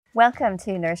Welcome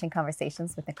to Nourishing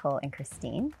Conversations with Nicole and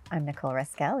Christine. I'm Nicole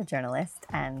Rascal, a journalist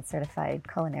and certified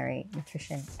culinary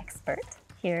nutrition expert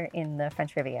here in the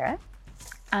French Riviera.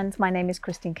 And my name is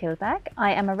Christine Kilbag.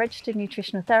 I am a registered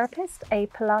nutritional therapist, a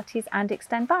Pilates and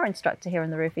Extend Bar instructor here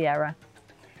in the Riviera.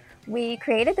 We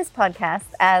created this podcast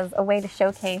as a way to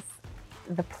showcase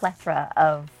the plethora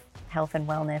of health and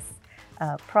wellness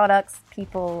products,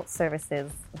 people,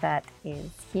 services that is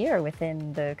here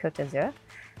within the Côte d'Azur.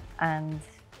 And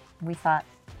we thought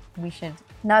we should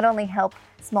not only help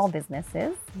small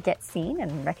businesses get seen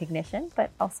and recognition,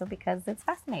 but also because it's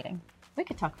fascinating. We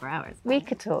could talk for hours. We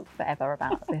could talk forever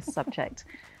about this subject.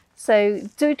 So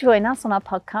do join us on our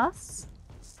podcasts.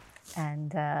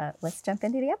 And let's jump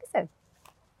into the episode.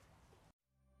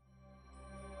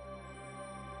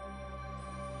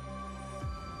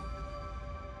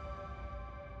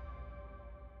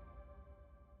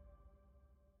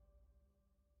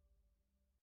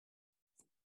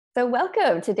 So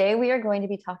welcome. Today we are going to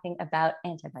be talking about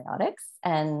antibiotics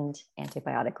and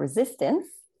antibiotic resistance.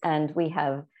 And we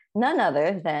have none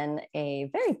other than a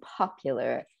very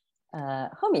popular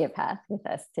homeopath with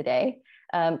us today.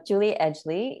 Julia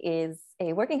Edgley is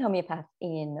a working homeopath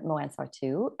in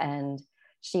Moansartu, and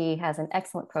she has an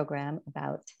excellent program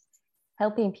about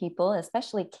helping people,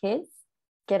 especially kids,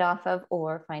 get off of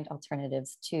or find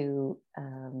alternatives to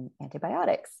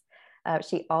antibiotics.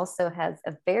 She also has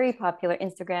a very popular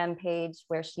Instagram page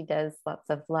where she does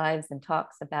lots of lives and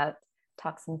talks about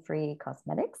toxin-free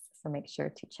cosmetics. So make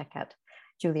sure to check out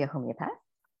Julia Homeopath,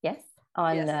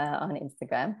 on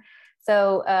Instagram.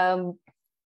 So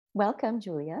welcome,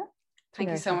 Julia.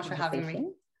 Thank you so much for having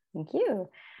me. Thank you.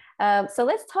 So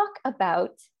let's talk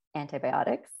about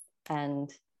antibiotics.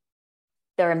 And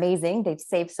they're amazing. They've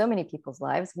saved so many people's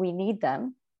lives. We need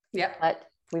them. Yeah. But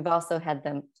we've also had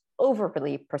them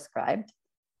overly prescribed,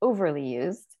 overly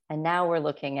used, and now we're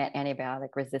looking at antibiotic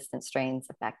resistant strains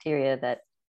of bacteria that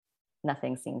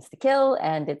nothing seems to kill,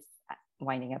 and it's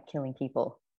winding up killing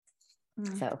people.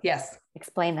 So yes,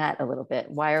 explain that a little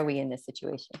bit. Why are we in this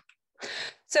situation?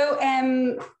 So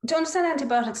to understand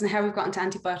antibiotics and how we've gotten to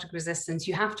antibiotic resistance,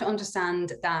 you have to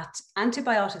understand that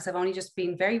antibiotics have only just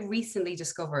been very recently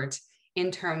discovered in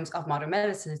terms of modern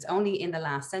medicine. It's only in the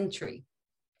last century.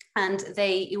 And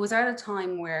it was at a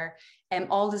time where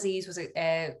all disease was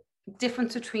a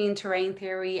difference between terrain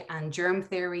theory and germ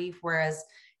theory, whereas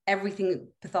everything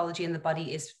pathology in the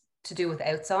body is to do with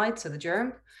outside, so the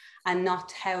germ, and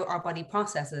not how our body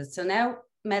processes. So now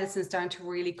medicine is starting to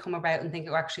really come about and think,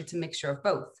 actually it's a mixture of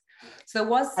both. So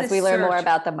as we learn more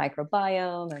about the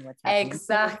microbiome and what's happening.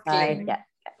 Exactly. Yeah.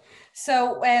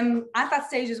 So at that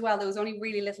stage as well, there was only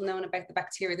really little known about the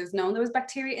bacteria. There was known there was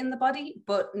bacteria in the body,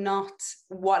 but not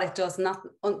what it does. Not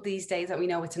these days that we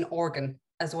know it's an organ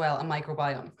as well, a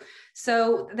microbiome.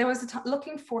 So there was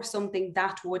looking for something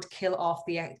that would kill off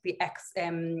the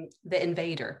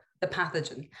invader, the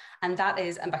pathogen, and that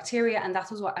is a bacteria, and that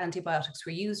was what antibiotics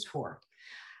were used for.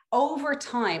 Over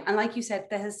time, and like you said,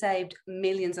 that has saved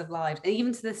millions of lives. And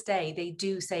even to this day, they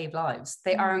do save lives.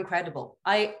 They are incredible.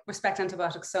 I respect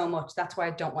antibiotics so much. That's why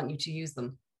I don't want you to use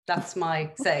them. That's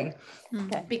my saying.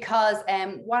 Okay. Because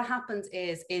what happens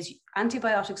is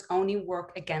antibiotics only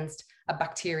work against a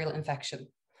bacterial infection.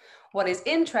 What is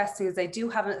interesting is they do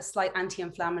have a slight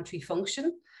anti-inflammatory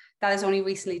function that is only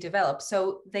recently developed.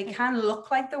 So they can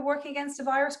look like they're working against a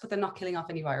virus, but they're not killing off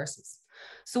any viruses.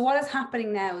 So what is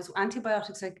happening now is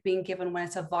antibiotics are being given when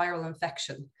it's a viral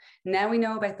infection. Now we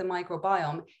know about the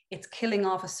microbiome, it's killing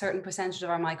off a certain percentage of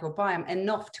our microbiome,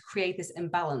 enough to create this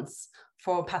imbalance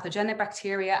for pathogenic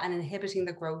bacteria and inhibiting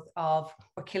the growth of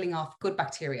or killing off good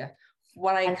bacteria.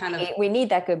 We need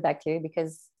that good bacteria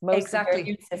because most of your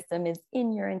immune system is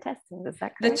in your intestines. Is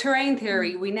that correct? The terrain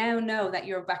theory, we now know that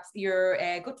your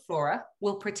gut flora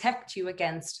will protect you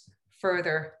against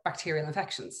further bacterial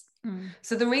infections.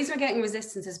 So the reason we're getting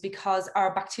resistance is because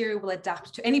our bacteria will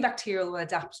adapt to, any bacteria will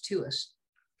adapt to it.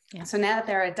 Yeah. So now that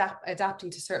they're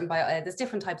adapting to certain there's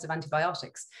different types of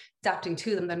antibiotics, adapting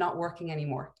to them, they're not working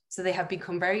anymore. So they have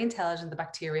become very intelligent, the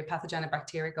bacteria, pathogenic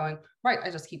bacteria, going, right,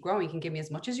 I just keep growing. You can give me as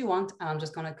much as you want, and I'm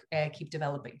just going to keep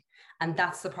developing. And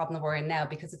that's the problem that we're in now,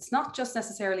 because it's not just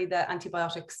necessarily the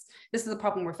antibiotics. This is the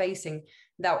problem we're facing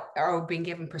that are being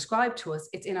given prescribed to us.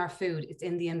 It's in our food. It's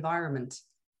in the environment.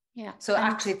 Yeah. So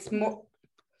actually it's more,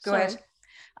 go ahead.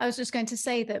 I was just going to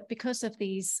say that because of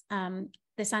these,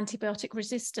 this antibiotic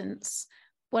resistance,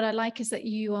 what I like is that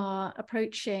you are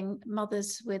approaching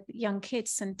mothers with young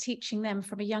kids and teaching them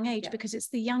from a young age, because it's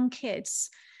the young kids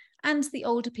and the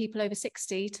older people over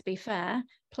 60, to be fair,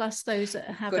 plus those that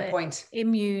have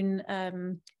immune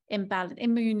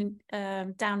immune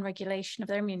down regulation of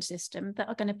their immune system that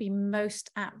are going to be most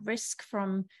at risk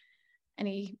from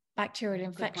any bacterial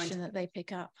infection that they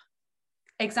pick up.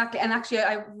 Exactly. And actually,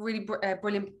 I really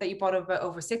brilliant that you brought up about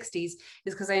over 60s, is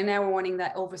because I now warning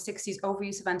that over 60s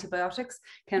overuse of antibiotics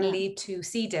can lead to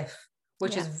C. diff,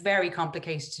 which is very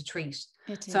complicated to treat.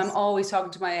 So I'm always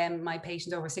talking to my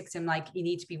patients over 60. I'm like, you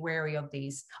need to be wary of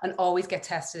these and always get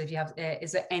tested if you have,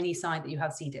 is there any sign that you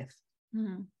have C. diff?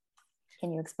 Mm.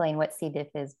 Can you explain what C. diff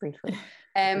is briefly?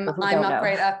 I'm not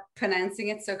great at pronouncing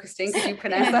it. So Christine, could you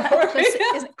pronounce that for me?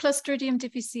 Is it Clostridium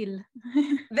difficile?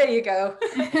 There you go.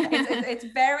 It's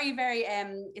very, very,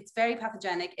 it's very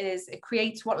pathogenic. It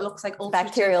creates what looks like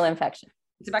bacterial infection.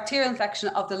 It's a bacterial infection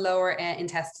of the lower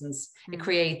intestines. It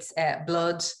creates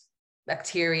blood,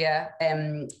 bacteria,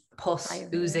 pus,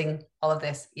 oozing, all of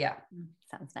this. Yeah.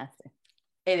 Sounds nasty.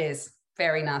 It is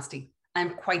very nasty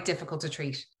and quite difficult to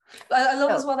treat. I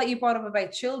love as well that you brought up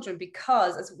about children,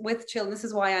 because with children, this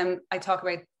is why I talk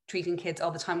about treating kids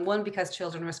all the time. One, because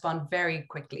children respond very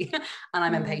quickly and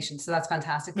I'm impatient. So that's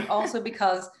fantastic. But also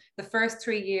because the first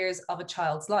 3 years of a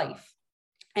child's life,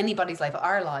 anybody's life,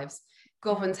 our lives,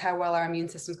 governs how well our immune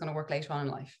system is going to work later on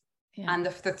in life. Yeah. And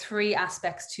the 3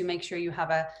 aspects to make sure you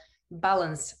have a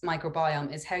balanced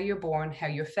microbiome is how you're born, how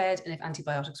you're fed, and if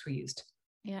antibiotics were used.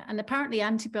 Yeah, and apparently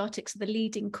antibiotics are the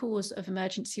leading cause of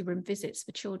emergency room visits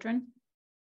for children.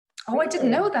 Oh, I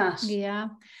didn't know that. Yeah,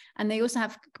 and they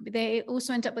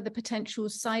also end up with the potential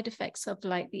side effects of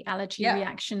like the allergy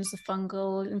reactions, the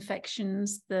fungal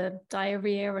infections, the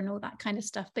diarrhea, and all that kind of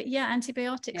stuff. But yeah,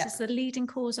 antibiotics is the leading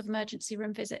cause of emergency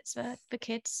room visits for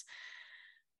kids.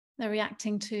 They're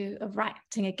reacting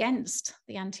against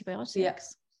the antibiotics. Yeah.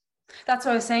 That's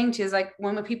what I was saying to you, is like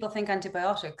when people think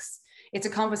antibiotics, it's a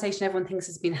conversation everyone thinks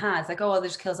has been had. It's like, oh, well,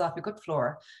 this kills off your gut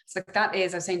flora. It's like, I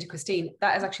was saying to Christine,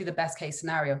 that is actually the best case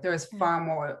scenario. There is far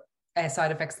more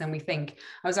side effects than we think.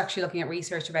 I was actually looking at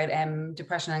research about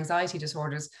depression and anxiety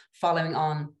disorders following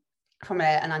on from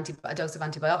a dose of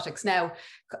antibiotics. Now,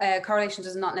 correlation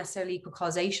does not necessarily equal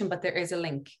causation, but there is a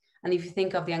link. And if you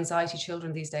think of the anxiety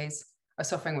children these days are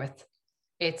suffering with,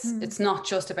 it's not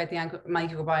just about the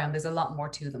microbiome. There's a lot more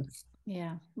to them.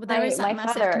 Yeah, well, there is that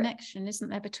massive connection, isn't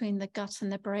there, between the gut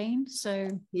and the brain? So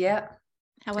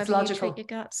however you treat your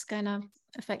gut's going to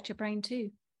affect your brain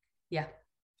too. Yeah.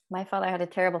 My father had a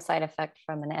terrible side effect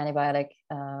from an antibiotic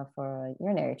for a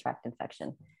urinary tract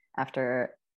infection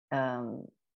after a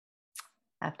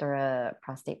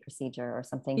prostate procedure or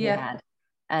something he had,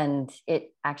 and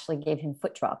it actually gave him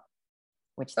foot drop,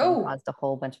 which then caused a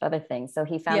whole bunch of other things. So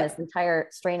he found this entire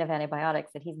strain of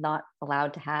antibiotics that he's not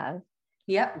allowed to have.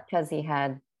 Yeah, because he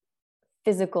had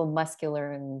physical,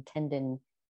 muscular, and tendon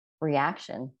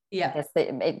reaction. Yeah, I guess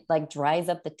it like dries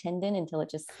up the tendon until it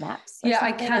just snaps. I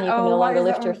can't. And you can no longer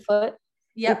lift your foot.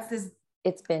 Yeah,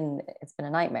 it's been a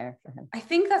nightmare for him. I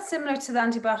think that's similar to the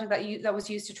antibiotic that was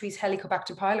used to treat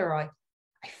Helicobacter pylori.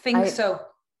 I think so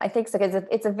because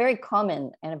it's a very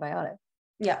common antibiotic.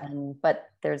 Yeah, but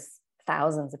there's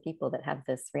thousands of people that have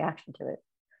this reaction to it.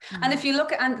 And if you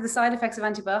look at the side effects of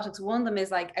antibiotics, one of them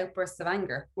is like outbursts of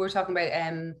anger. We're talking about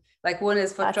like one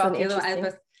is foot drop, the other one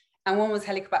outburst, and one was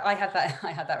Helicobacter. I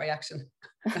had that reaction.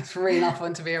 It's really not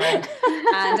fun to be around.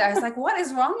 And I was like, what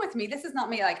is wrong with me? This is not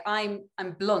me. Like I'm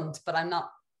blunt, but I'm not.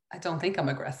 I don't think I'm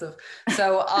aggressive.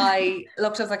 So I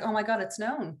looked. I was like, oh my god, it's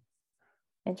known.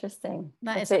 Interesting.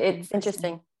 It's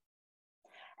interesting.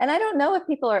 And I don't know if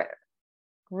people are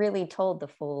really told the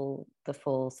full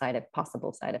possible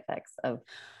side effects of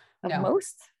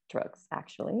most drugs,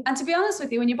 actually. And to be honest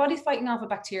with you, when your body's fighting off a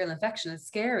bacterial infection, it's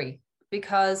scary,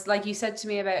 because like you said to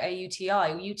me about a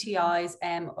UTIs,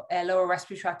 lower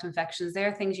respiratory tract infections,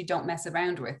 they're things you don't mess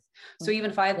around with. So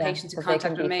even if I have patients who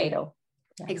contact with me,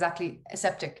 exactly,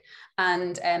 septic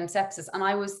and sepsis, and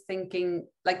I was thinking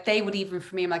like they would even,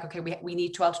 for me, I'm like, okay, we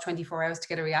need 12 to 24 hours to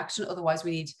get a reaction, otherwise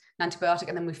we need an antibiotic,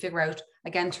 and then we figure out,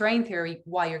 again, terrain theory,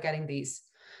 why you're getting these.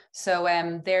 So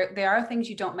there are things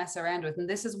you don't mess around with, and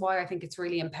this is why I think it's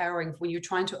really empowering when you're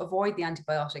trying to avoid the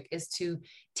antibiotic, is to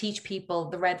teach people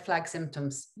the red flag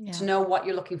symptoms, to know what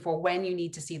you're looking for when you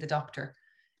need to see the doctor.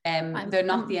 They're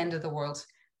not the end of the world.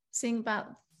 Seeing about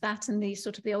that in the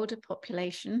sort of the older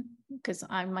population, because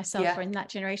I myself are in that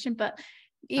generation, but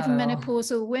even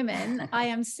menopausal women, I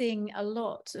am seeing a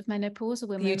lot of menopausal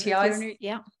women with UTIs.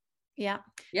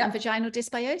 And vaginal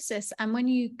dysbiosis. And when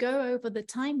you go over the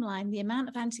timeline, the amount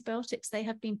of antibiotics they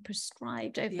have been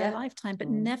prescribed over their lifetime, but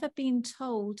never been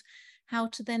told how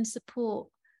to then support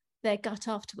their gut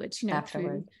afterwards,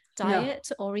 through diet,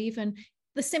 or even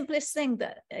the simplest thing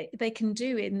that they can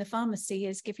do in the pharmacy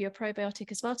is give you a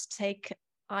probiotic as well to take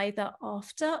either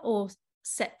after or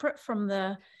separate from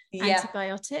the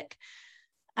antibiotic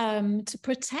to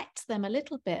protect them a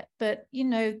little bit. But, you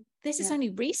know, this is only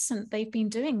recent they've been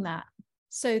doing that.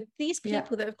 So these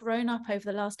people that have grown up over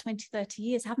the last 20, 30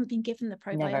 years haven't been given the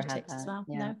probiotics as well.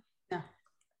 No.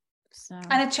 So.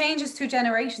 And it changes through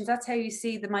generations. That's how you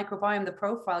see the microbiome, the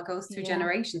profile goes through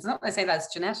generations. Not to say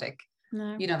that's genetic.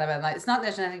 No. You know that it's not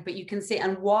that genetic, but you can see,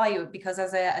 and why, because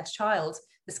as a child,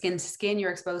 the skin to skin,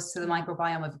 you're exposed to the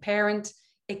microbiome of a parent.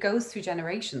 It goes through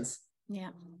generations.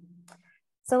 Yeah.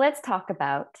 So let's talk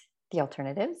about the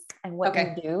alternatives and what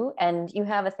you do. And you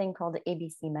have a thing called the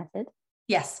ABC method.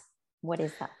 Yes. What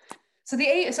is that?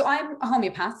 So I'm a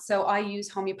homeopath, so I use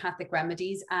homeopathic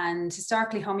remedies, and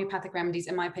historically homeopathic remedies,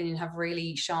 in my opinion, have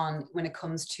really shone when it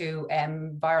comes to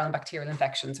viral and bacterial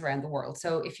infections around the world.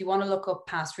 So if you want to look up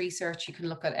past research, you can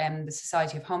look at the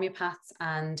Society of Homeopaths,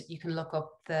 and you can look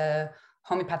up the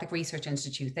Homeopathic Research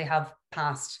Institute. They have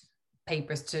past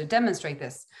papers to demonstrate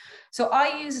this. So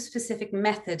I use a specific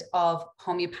method of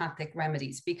homeopathic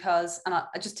remedies because, and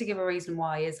just to give a reason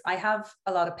why, is I have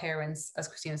a lot of parents, as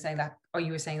Christina was saying that, or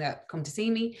you were saying that, come to see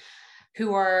me,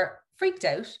 who are freaked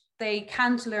out. They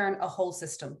can't learn a whole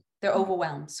system. They're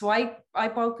overwhelmed. So I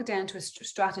broke it down to a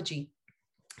strategy.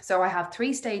 So I have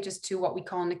 3 stages to what we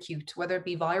call an acute, whether it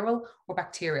be viral or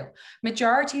bacterial.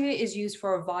 Majority of it is used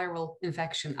for a viral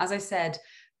infection. As I said,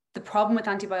 the problem with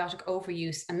antibiotic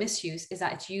overuse and misuse is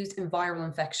that it's used in viral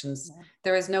infections. Yeah.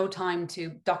 There is no time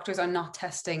doctors are not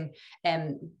testing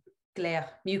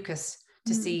mucus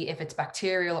to see if it's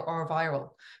bacterial or viral.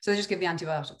 So they just give the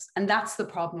antibiotics. And that's the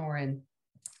problem we're in.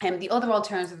 And the other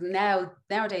alternative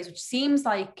nowadays, which seems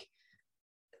like,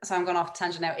 so I'm going off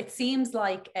tangent now, it seems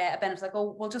like a benefit, like,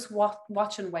 oh, we'll just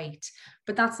watch and wait.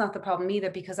 But that's not the problem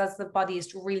either, because as the body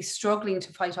is really struggling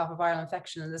to fight off a viral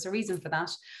infection, and there's a reason for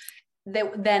that,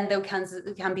 then there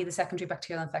can be the secondary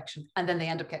bacterial infection, and then they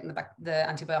end up getting the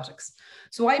antibiotics.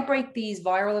 So I break these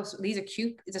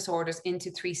acute disorders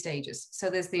into 3 stages. So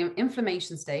there's the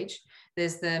inflammation stage,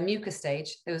 there's the mucus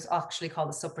stage. It was actually called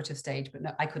the suppurative stage, but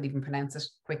no, I couldn't even pronounce it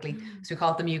quickly. So we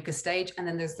call it the mucus stage, and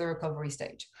then there's the recovery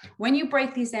stage. When you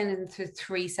break these down into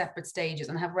 3 separate stages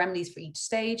and have remedies for each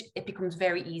stage, it becomes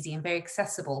very easy and very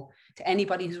accessible to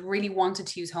anybody who's really wanted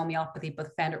to use homeopathy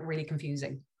but found it really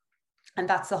confusing. And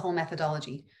that's the whole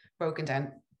methodology broken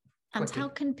down. And how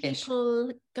can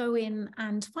people go in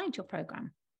and find your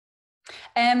program?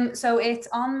 So it's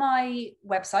on my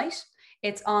website,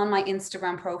 it's on my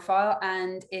Instagram profile,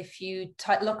 and if you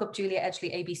look up Julia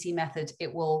Edgley ABC method,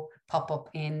 it will pop up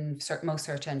in most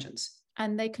search engines.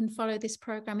 And they can follow this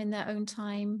program in their own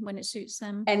time when it suits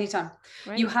them? Anytime.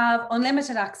 Great. You have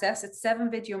unlimited access. It's 7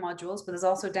 video modules, but there's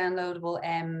also downloadable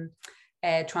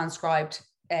transcribed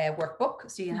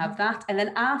workbook, so you can have that. And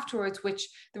then afterwards, which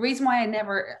the reason why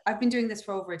I've been doing this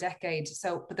for over a decade,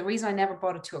 but the reason I never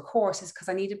brought it to a course is because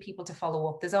I needed people to follow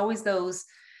up. There's always those,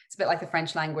 it's a bit like the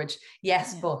French language,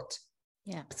 but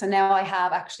so now I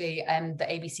have actually the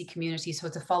ABC community, so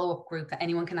it's a follow-up group that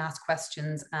anyone can ask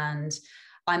questions, and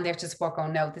I'm there to support,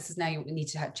 going, no, this is now you need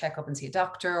to check up and see a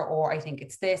doctor, or I think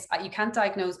it's this. You can't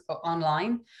diagnose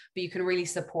online, but you can really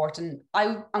support. And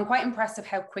I'm quite impressed of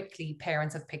how quickly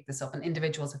parents have picked this up and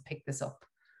individuals have picked this up.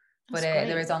 But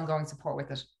there is ongoing support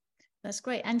with it. That's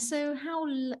great. And so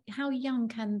how young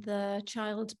can the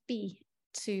child be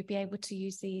to be able to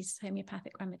use these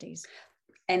homeopathic remedies?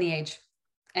 Any age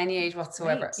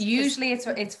whatsoever. Right. Usually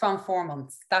it's from 4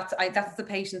 months. That's the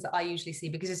patients that I usually see,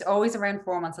 because it's always around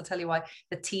 4 months. I'll tell you why.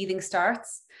 The teething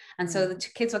starts, and so the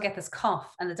kids will get this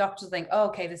cough, and the doctors will think, oh,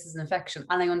 okay, this is an infection,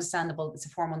 and I understandable. It's a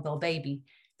 4-month-old baby.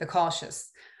 They're cautious,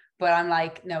 but I'm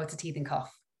like, no, it's a teething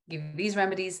cough. Give these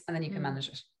remedies, and then you can manage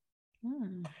it.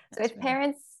 So if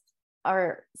parents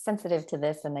are sensitive to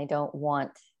this and they don't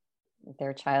want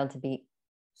their child to be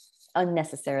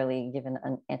unnecessarily given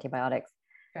antibiotics,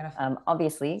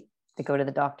 obviously they go to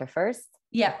the doctor first.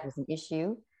 Yeah, there's an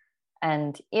issue,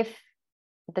 and if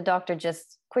the doctor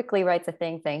just quickly writes a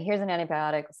thing saying, here's an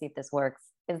antibiotic, we'll see if this works,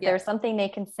 is there something they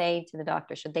can say to the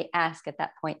doctor? Should they ask at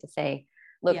that point to say,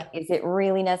 look, is it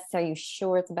really necessary? Are you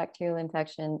sure it's a bacterial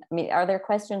infection? I mean, are there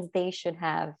questions they should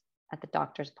have at the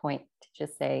doctor's point to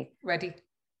just say, ready,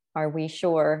 are we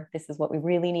sure this is what we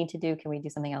really need to do? Can we do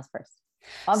something else first?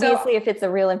 Obviously, if it's a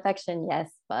real infection, yes,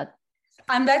 but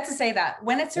I'm about to say that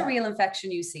when it's a real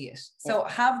infection, you see it. So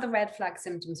have the red flag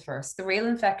symptoms first. The real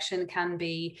infection can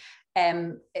be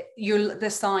the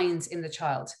signs in the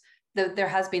child. There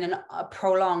has been a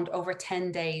prolonged over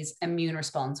 10 days immune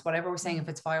response, whatever we're saying, if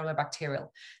it's viral or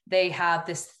bacterial. They have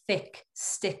this thick,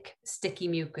 sticky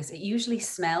mucus. It usually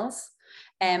smells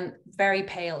very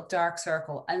pale, dark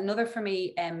circle. Another for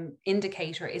me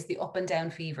indicator is the up and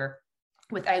down fever.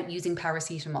 without using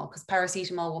paracetamol, because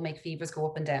paracetamol will make fevers go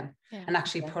up and down and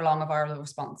actually prolong a viral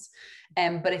response.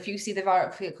 But if you see the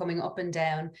viral fever coming up and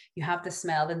down, you have the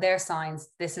smell, then they're signs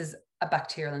this is a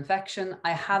bacterial infection.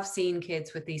 I have seen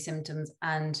kids with these symptoms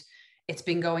and it's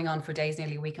been going on for days,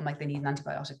 nearly a week. I'm like, they need an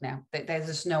antibiotic now. There's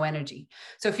just no energy.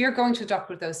 So if you're going to a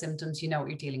doctor with those symptoms, you know what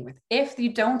you're dealing with. If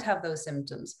you don't have those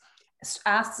symptoms,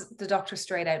 ask the doctor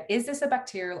straight out, is this a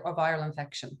bacterial or viral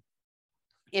infection?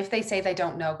 If they say they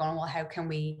don't know, going, well, how can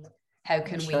we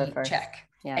check?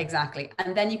 Yeah. Exactly.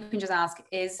 And then you can just ask,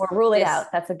 or rule it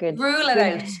out. That's a good rule it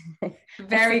out.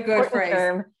 Very good phrase.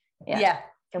 Term. Yeah.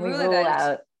 Can we rule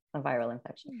out a viral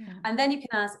infection? Yeah. And then you can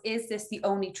ask, is this the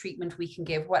only treatment we can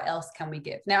give? What else can we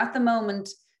give? Now, at the moment,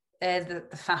 the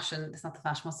fashion, it's not the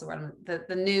fashion, what's the word?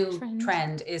 The new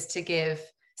trend is to give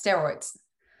steroids,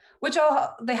 which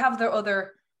they have their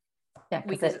other. Yeah,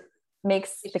 because it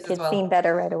makes the kids seem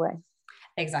better right away.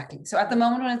 Exactly. So at the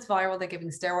moment when it's viral, they're giving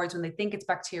steroids. When they think it's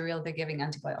bacterial, they're giving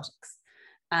antibiotics.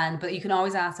 But you can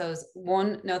always ask those,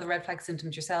 one, know the red flag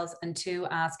symptoms yourselves, and two,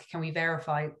 ask, can we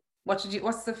verify? What's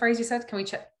the phrase you said? Can we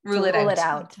rule it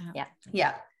out? Yeah.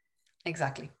 Yeah,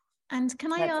 exactly. And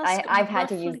can I ask? I've had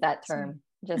to use that term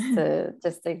just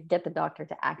to get the doctor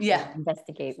to actually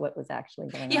investigate what was actually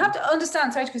going on. You have to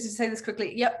understand, sorry, Chris, to say this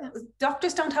quickly.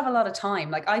 Doctors don't have a lot of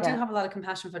time. Like I do have a lot of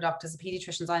compassion for doctors, the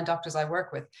pediatricians and doctors I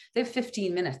work with. They have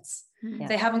 15 minutes. Yeah.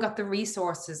 They haven't got the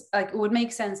resources. Like it would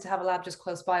make sense to have a lab just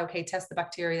close by. Okay, test the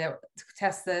bacteria,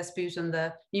 test the sputum,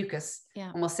 the mucus,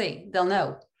 and we'll see. They'll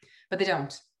know, but they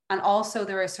don't. And also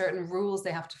there are certain rules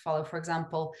they have to follow. For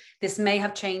example, this may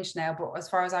have changed now, but as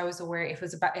far as I was aware, if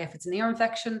it's an ear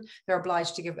infection, they're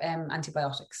obliged to give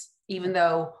antibiotics, even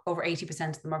though over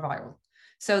 80% of them are viral.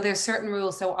 So there's certain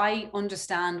rules. So I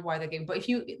understand why they're giving, but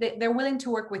they're willing to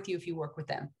work with you if you work with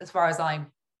them, as far as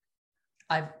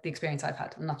the experience I've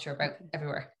had. I'm not sure about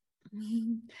everywhere.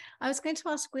 I was going to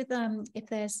ask with if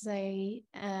there's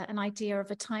an idea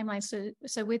of a timeline.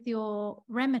 So with your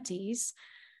remedies,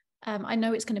 I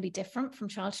know it's going to be different from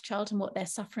child to child and what they're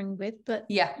suffering with, but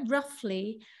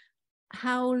roughly,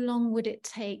 how long would it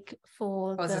take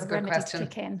for the remedy to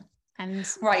kick in and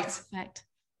effect?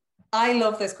 I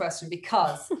love this question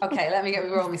because, let me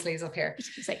roll my sleeves up here.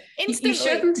 Say instantly. You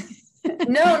shouldn't.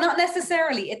 No, not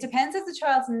necessarily. It depends if the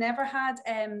child's never had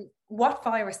what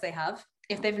virus they have,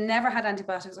 if they've never had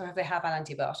antibiotics or if they have had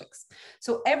antibiotics.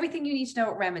 So everything you need to know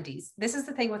about remedies. This is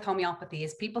the thing with homeopathy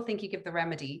is people think you give the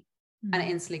remedy and it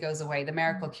instantly goes away, the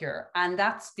miracle cure. And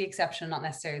that's the exception, not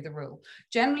necessarily the rule.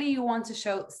 Generally, you want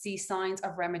to see signs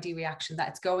of remedy reaction, that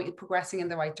it's progressing in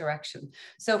the right direction.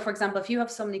 So for example, if I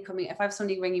have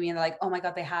somebody ringing me and they're like, oh my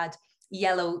God, they had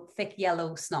thick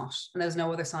yellow snot and there's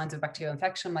no other signs of bacterial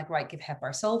infection, I'm like, right, give Hep or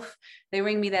Sulf. They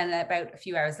ring me then about a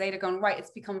few hours later going, right,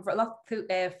 it's become a lot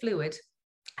fluid,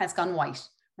 has gone white.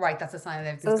 Right, that's a sign that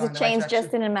everything's going in the right direction. So it's changed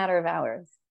just in a matter of hours.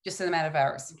 Just in a matter of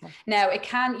hours. Okay. Now it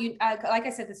can, like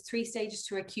I said, there's 3 stages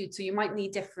to acute. So you might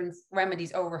need different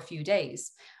remedies over a few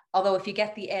days. Although if you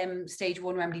get the stage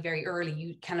 1 remedy very early,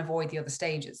 you can avoid the other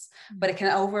stages, but it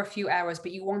can over a few hours,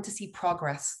 but you want to see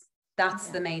progress. That's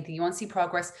the main thing. You want to see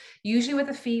progress. Usually with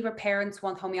a fever, parents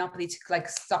want homeopathy to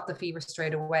stop the fever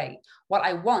straight away. What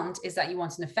I want is that you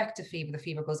want an effective fever. The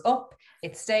fever goes up,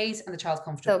 it stays, and the child's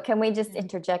comfortable. So can we just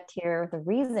interject here the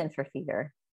reason for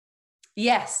fever?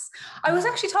 Yes. I was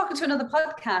actually talking to another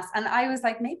podcast and I was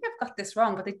like, maybe I've got this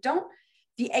wrong, but they don't,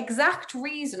 the exact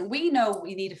reason, we know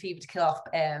we need a fever to kill off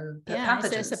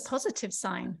pathogens. So it's a positive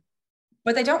sign.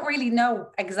 But they don't really know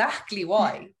exactly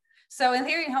why. So in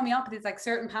theory, in homeopathy, it's like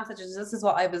certain pathogens, this is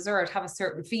what I've observed, have a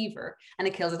certain fever and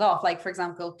it kills it off. Like for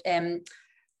example, what am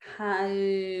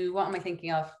I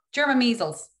thinking of? German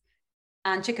measles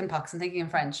and chickenpox, I'm thinking in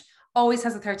French, always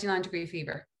has a 39-degree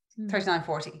fever. 39,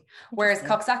 40, whereas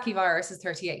Coxsackie virus is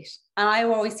 38. And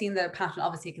I've always seen the pattern,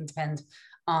 obviously it can depend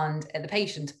on the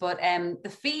patient, but the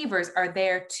fevers are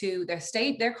there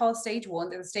they're called stage 1.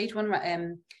 They're the stage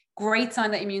 1 great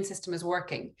sign that your immune system is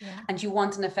working. And you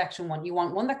want an infection one. You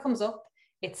want one that comes up,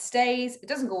 it stays, it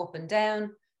doesn't go up and down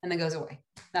and then goes away.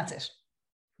 That's it.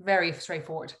 Very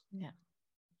straightforward. Yeah.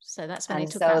 So that's when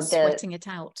it took us sweating it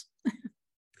out.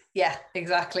 Yeah,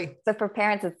 exactly. So for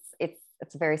parents,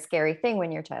 it's a very scary thing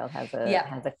when your child has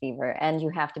a fever, and you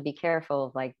have to be careful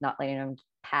of not letting them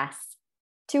pass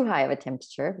too high of a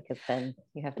temperature, because then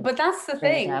you have to. But that's the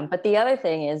thing. But the other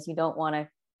thing is you don't want to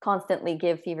constantly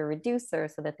give fever reducer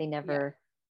so that they never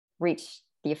reach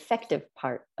the effective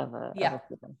part of a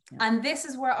fever. Yeah. And this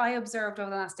is where I observed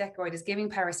over the last decade is giving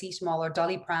paracetamol or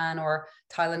Doliprane or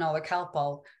Tylenol or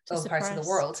Calpol, those parts of the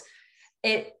world.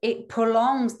 it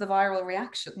prolongs the viral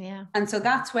reaction. Yeah. And so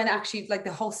that's when actually like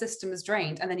the whole system is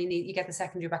drained, and then you get the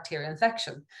secondary bacterial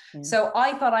infection. So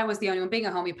I thought I was the only one. Being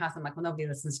a homeopath, I'm like, well, nobody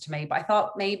listens to me. But I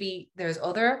thought maybe there's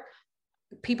other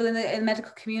people in the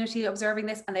medical community observing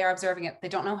this, and they are observing it. They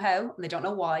don't know how, and they don't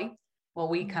know why. Well,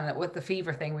 we kind of, with the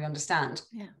fever thing, we understand.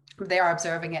 Yeah. They are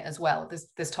observing it as well.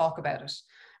 There's talk about it.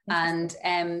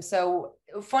 And so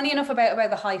funny enough about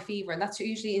the high fever, and that's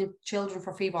usually in children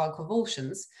for febrile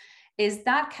convulsions, is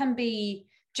that can be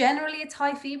generally it's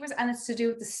high fevers, and it's to do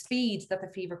with the speed that the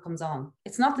fever comes on.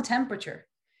 It's not the temperature.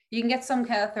 You can get some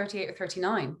kind of 38 or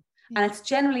 39, and it's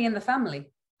generally in the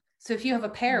family. So if you have a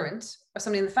parent or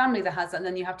somebody in the family that has that, and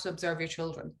then you have to observe your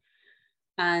children.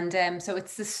 And so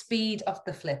it's the speed of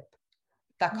the flip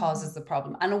that causes the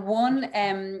problem. And one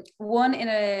in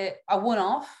a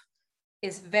one-off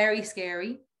is very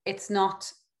scary. It's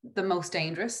not the most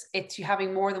dangerous. It's you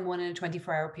having more than one in a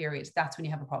 24-hour period. That's when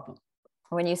you have a problem.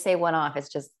 When you say one-off, it's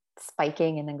just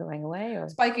spiking and then going away, or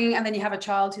spiking, and then you have a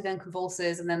child who then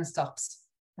convulses and then stops.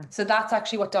 So that's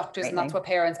actually what doctors and that's what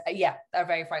parents, are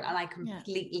very frightened. And I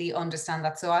completely understand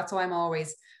that. So that's why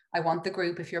I want the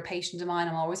group. If you're a patient of mine,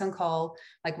 I'm always on call.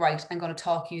 Like, right, I'm going to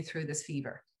talk you through this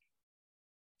fever.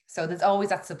 So there's always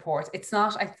that support. It's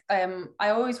not, I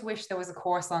always wish there was a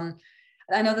course on,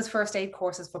 I know there's first aid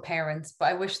courses for parents, but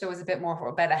I wish there was a bit more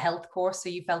about a health course, so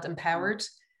you felt empowered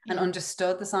and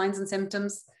understood the signs and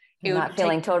symptoms. You're not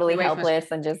feeling totally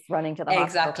helpless and just running to the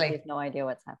hospital because you have no idea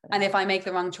what's happening. And if I make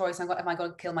the wrong choice, am I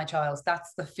going to kill my child?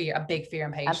 That's the fear, a big fear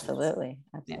in patients. Absolutely.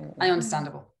 Yeah,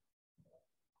 understandable.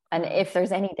 And if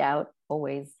there's any doubt,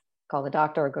 always call the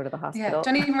doctor or go to the hospital. Yeah,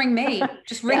 don't even ring me.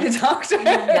 Just ring the doctor.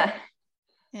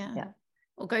 Yeah.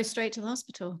 Or go straight to the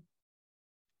hospital.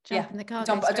 Jump in the car.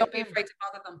 Don't be afraid to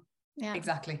bother them. Yeah,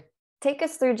 exactly. Take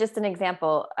us through just an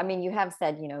example. I mean, you have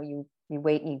said, you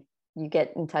wait, you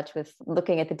get in touch with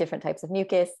looking at the different types of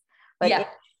mucus, but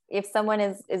if someone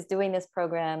is doing this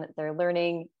program, they're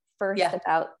learning first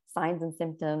about signs and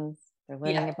symptoms, they're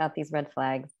learning about these red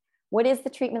flags. What is the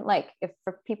treatment like? If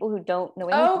for people who don't know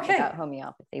anything about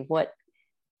homeopathy, what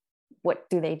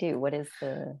do they do? What is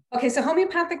the... Okay, so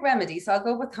homeopathic remedies. So I'll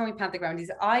go with homeopathic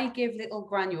remedies. I give little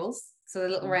granules, so the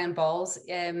little round balls.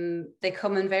 They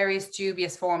come in various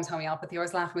dubious forms, homeopathy. I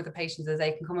always laugh with the patients as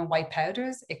they can come in white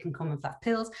powders, it can come in flat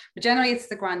pills, but generally it's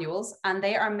the granules, and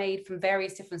they are made from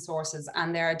various different sources,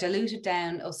 and they're diluted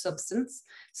down of substance.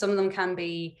 Some of them can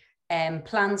be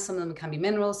plants, some of them can be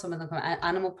minerals, some of them can be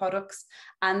animal products,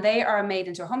 and they are made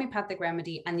into a homeopathic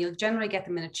remedy, and you'll generally get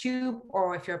them in a tube,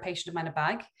 or if you're a patient of mine, a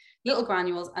bag, little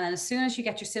granules. And then as soon as you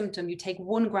get your symptom, you take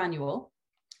one granule,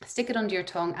 stick it under your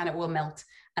tongue, and it will melt.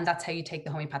 And that's how you take the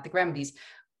homeopathic remedies.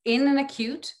 In an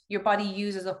acute, your body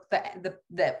uses up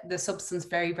the substance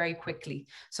very, very quickly.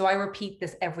 So I repeat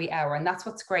this every hour. And that's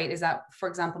what's great is that, for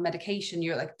example, medication,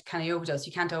 you're like, can I overdose?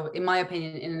 You can't, in my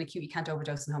opinion, in an acute, you can't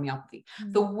overdose in homeopathy.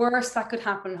 The worst that could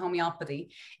happen in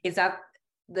homeopathy is that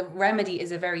the remedy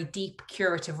is a very deep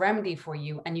curative remedy for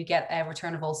you, and you get a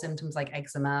return of all symptoms like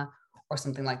eczema or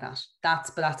something like that.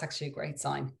 That's actually a great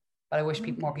sign. But I wish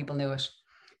more people knew it.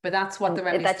 But that's what the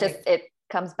remedy is. It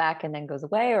comes back and then goes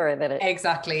away, or that it...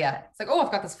 Exactly, yeah. It's like, oh,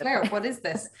 I've got this flare up. What is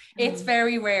this? It's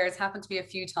very rare. It's happened to me a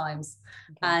few times.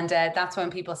 And that's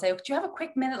when people say, oh, do you have a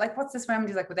quick minute? Like, what's this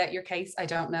remedy? Like, without your case, I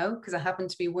don't know. Because it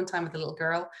happened to me one time with a little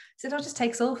girl. I said, oh, just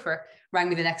take sulfur. Rang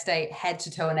me the next day, head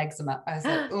to toe in eczema. I was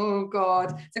like, oh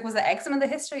God. It's like, was there eczema in the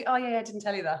history? Oh yeah, I didn't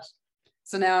tell you that.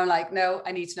 So now I'm like, no,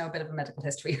 I need to know a bit of a medical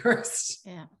history first.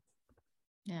 Yeah.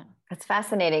 That's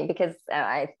fascinating, because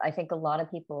I think a lot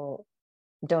of people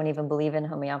don't even believe in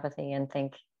homeopathy and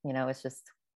think, it's just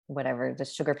whatever,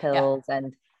 just sugar pills.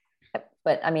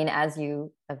 But I mean, as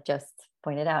you have just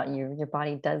pointed out, your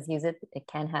body does use it. It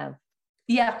can have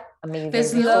amazing.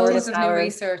 There's loads of new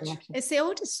research. It's the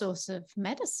oldest source of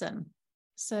medicine.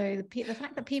 So the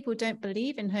fact that people don't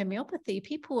believe in homeopathy,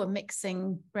 people were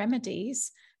mixing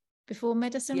remedies before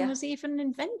medicine was even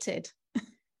invented.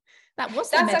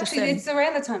 That's actually, it's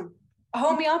around the time.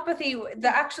 Homeopathy, the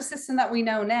actual system that we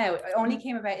know now, only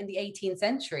came about in the 18th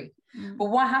century. But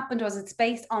what happened was it's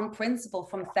based on principle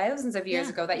from thousands of years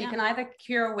ago that you can either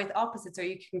cure with opposites or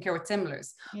you can cure with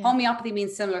similars. Homeopathy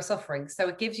means similar suffering. So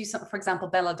it gives you some, for example,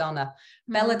 belladonna.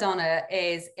 Belladonna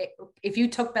is, if you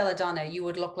took belladonna, you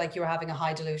would look like you were having a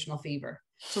high delusional fever.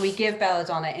 So we give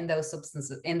belladonna in those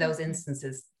substances, in those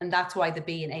instances. And that's why the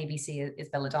B in ABC is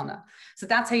belladonna. So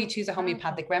that's how you choose a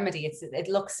homeopathic remedy. It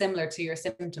looks similar to your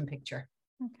symptom picture.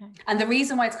 Okay. And the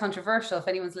reason why it's controversial, if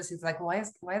anyone's listening to like, why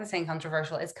are they saying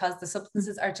controversial? Is because the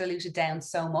substances are diluted down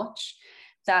so much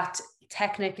that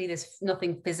technically there's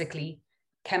nothing physically,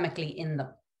 chemically in them.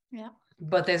 Yeah.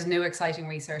 but there's new exciting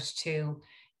research to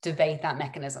debate that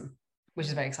mechanism, which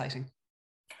is very exciting.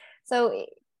 So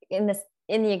in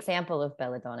the example of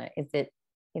belladonna, is it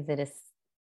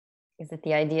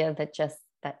the idea that just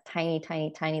that tiny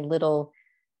little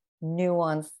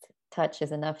nuanced touch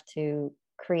is enough to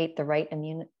create the right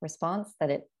immune response,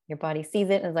 that your body sees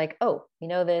it and is like, oh,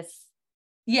 this?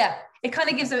 Yeah, it kind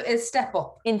of gives a step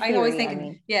up. In theory, I always think, I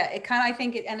mean. yeah, it kind of, I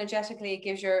think it energetically, it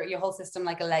gives your whole system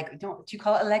like a leg. Do you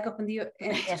call it a leg up in the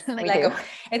Yes, leg up?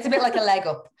 It's a bit like a leg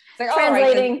up. It's like,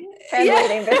 translating.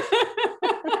 Yeah.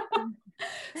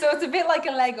 So it's a bit like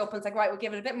a leg up. And it's like, right, we'll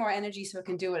give it a bit more energy so it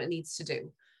can do what it needs to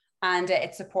do. And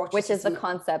it supports, which is the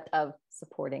concept of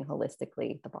supporting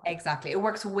holistically the body. Exactly. It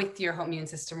works with your immune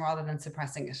system rather than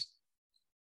suppressing it.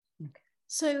 Okay.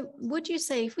 So would you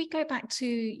say, if we go back to,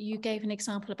 you gave an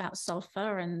example about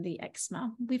sulfur and the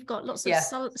eczema, we've got lots of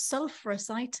sulfurous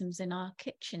items in our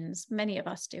kitchens. Many of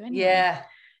us do anyway. Yeah.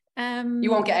 You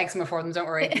won't get eczema for them, don't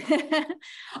worry.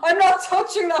 I'm not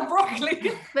touching that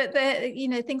broccoli. But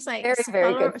things like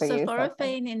very good for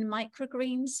sulforaphane in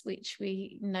microgreens, which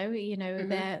we know,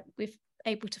 we're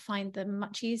able to find them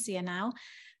much easier now.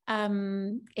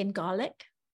 In garlic,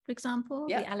 for example,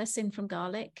 the allicin from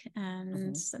garlic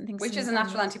and something, which is a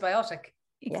natural antibiotic.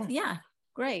 Yeah,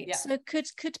 great. Yeah. So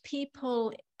could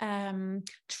people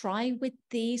try with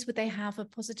these? Would they have a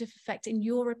positive effect in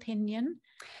your opinion?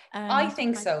 I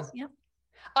think so. Yeah.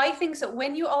 I think so.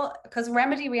 Because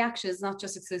remedy reaction is not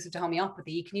just exclusive to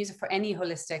homeopathy. You can use it for any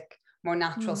holistic, more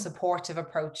natural, supportive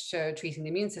approach to treating the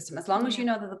immune system, as long as you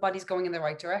know that the body's going in the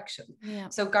right direction. Yeah.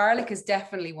 So garlic is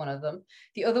definitely one of them.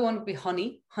 The other one would be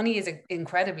honey. Honey is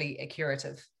incredibly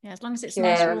curative. Yeah, as long as it's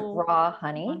natural, raw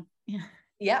honey.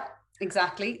 Yeah,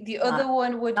 exactly. The other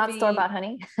one would not be store-bought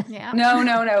honey. Yeah. No,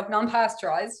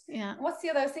 non-pasteurized. Yeah. What's the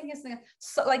other thing?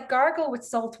 So, like gargle with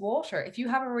salt water. If you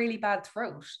have a really bad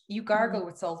throat, you gargle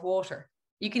with salt water.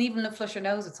 You can even flush your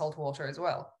nose with salt water as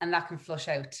well, and that can flush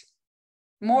out.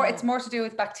 It's more to do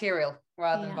with bacterial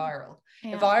rather than viral.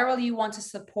 Yeah. Viral, you want to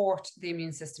support the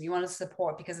immune system. You want to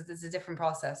support because it's a different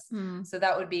process. So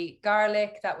that would be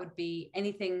garlic. That would be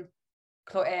anything,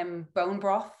 bone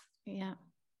broth. Yeah.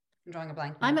 I'm drawing a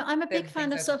blank. I'm a big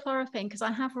fan of sulforaphane because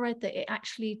I have read that it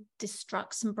actually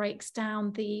destructs and breaks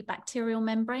down the bacterial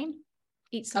membrane.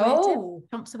 Eats away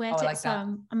chomps away at it. So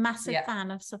I'm a massive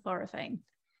fan of sulforaphane.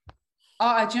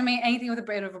 Oh, do you mean anything with a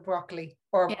bit of a broccoli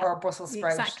or Brussels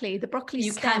sprout? Exactly. The broccoli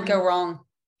you stem. Can't go wrong.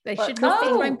 They should not be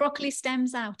throwing broccoli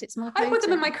stems out. It's more potent. I put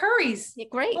them in my curries. Yeah,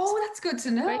 great. Oh, that's good to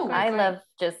know. Great. I love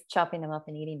just chopping them up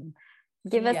and eating them.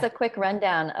 Give us a quick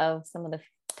rundown of some of the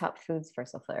top foods for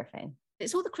sulforaphane.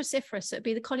 It's all the cruciferous. So it'd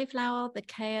be the cauliflower, the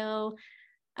kale.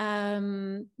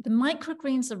 The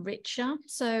microgreens are richer.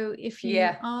 So if you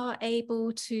are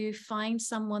able to find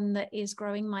someone that is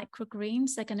growing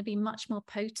microgreens, they're going to be much more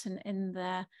potent in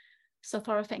their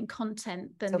sulforaphane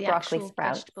content than the actual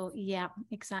vegetable. Yeah,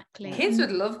 exactly. Kids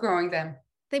would love growing them.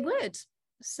 They would.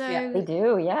 So they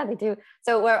do. Yeah, they do.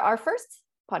 So our first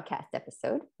podcast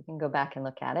episode, you can go back and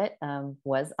look at it,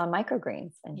 was on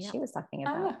microgreens, and she was talking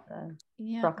about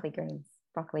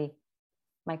broccoli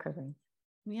microgreens.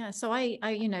 Yeah, so I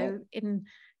in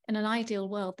an ideal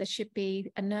world, there should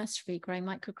be a nursery growing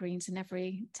microgreens in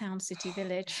every town, city,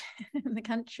 village in the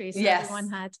country. So everyone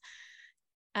had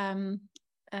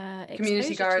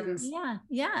community gardens.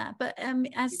 Yeah. But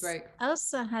as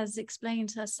Elsa has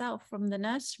explained herself from the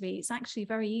nursery, it's actually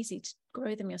very easy to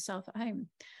grow them yourself at home.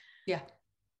 Yeah.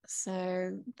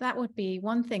 So that would be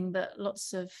one thing that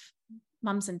lots of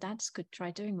mums and dads could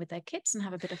try doing with their kids and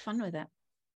have a bit of fun with it.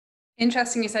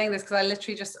 Interesting you're saying this, because I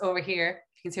literally just over here,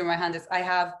 if you can see where my hand is, I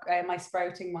have my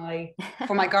sprouting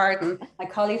for my garden, my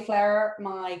cauliflower,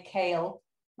 my kale,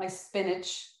 my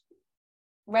spinach,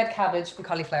 red cabbage, and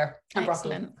cauliflower and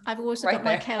Excellent. broccoli. I've also got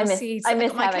my kale seeds. I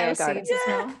miss having a garden as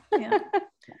well. Yeah.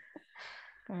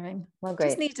 Well, great.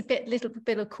 Just needs a little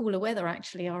bit of cooler weather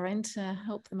actually, our end, to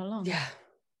help them along.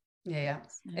 Yeah.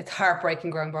 It's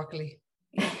heartbreaking growing broccoli.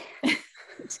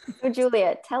 So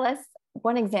Julia, tell us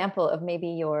one example of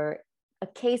maybe a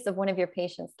case of one of your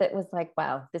patients that was like,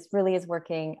 wow, this really is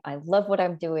working. I love what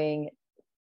I'm doing.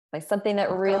 Like something that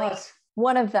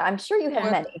one of them, I'm sure you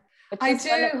have many, but I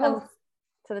do.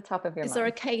 To the top of your mind. Is there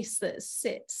a case that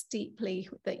sits deeply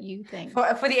that you think?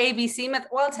 For the ABC method?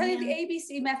 Well, I'll tell you, the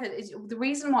ABC method is the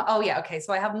reason why.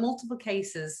 So I have multiple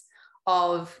cases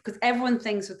because everyone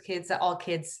thinks with kids that all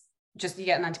kids just you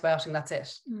get an antibiotic, that's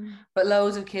it. But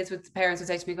loads of kids with parents would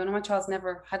say to me, "No, my child's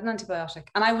never had an antibiotic."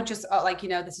 And I would just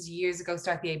this is years ago,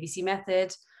 start the ABC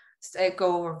method,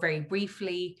 go over very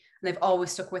briefly. And they've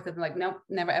always stuck with it. Like, no,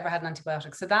 never ever had an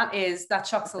antibiotic. So that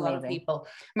shocks a lot of people.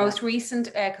 Most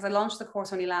recent, because I launched the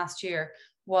course only last year,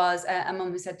 was a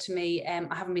mum who said to me,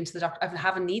 I haven't been to the doctor. I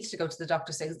haven't needed to go to the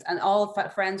doctor since. And all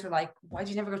friends were like, why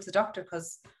do you never go to the doctor?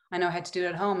 Because I know how to do it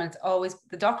at home. And it's always,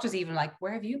 the doctor's even like,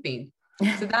 where have you been?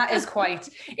 So that is quite,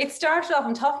 it started off,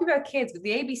 I'm talking about kids, but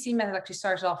the ABC method actually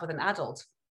started off with an adult.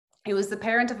 It was the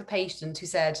parent of a patient who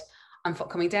said, I'm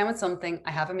coming down with something.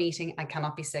 I have a meeting. I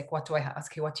cannot be sick. What do I have?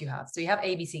 Okay, what do you have? So you have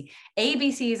ABC.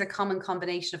 ABC is a common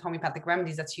combination of homeopathic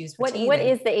remedies that's used for teething. What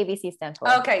is the ABC stand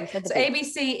for? Okay, so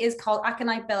ABC is called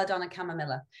aconite, belladonna,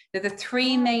 chamomilla. They're the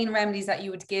three main remedies that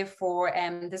you would give for,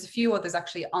 there's a few others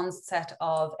actually, onset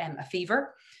of a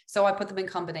fever. So I put them in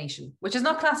combination, which is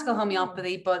not classical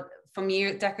homeopathy, but from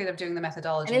decade of doing the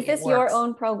methodology. And is this your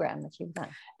own program that you've done?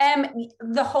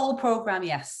 The whole program,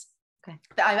 yes. Okay.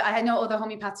 I know other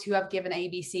homeopaths who have given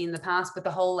ABC in the past, but the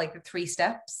whole, like, the 3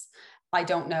 steps, I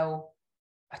don't know.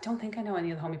 I don't think I know any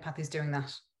of the homeopathies doing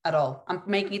that at all. I'm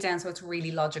making it down so it's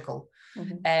really logical.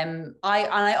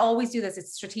 I always do this.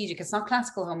 It's strategic. It's not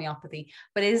classical homeopathy,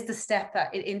 but it is the step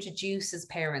that it introduces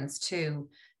parents to.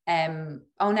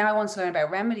 Now I want to learn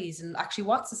about remedies and actually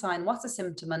what's the sign, what's the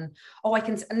symptom, and I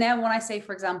can now, when I say,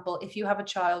 for example, if you have a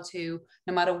child who,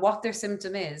 no matter what their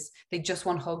symptom is, they just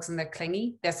want hugs and they're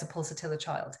clingy, that's a pulsatilla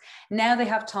child. Now they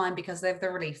have time because they have the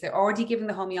relief. They're already giving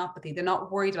the homeopathy. They're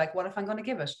not worried like, what if I'm going to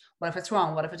give it? What if it's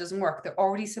wrong? What if it doesn't work? They're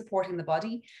already supporting the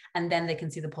body, and then they can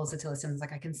see the pulsatilla symptoms.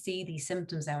 Like, I can see these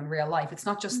symptoms now in real life. It's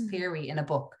not just theory in a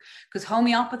book, because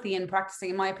homeopathy and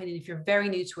practicing, in my opinion, if you're very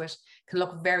new to it, can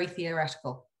look very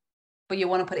theoretical, but you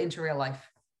want to put it into real life.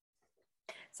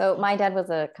 So my dad was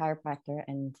a chiropractor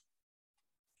and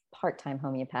part-time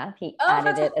homeopath. He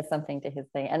added it as something to his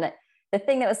thing. And the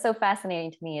thing that was so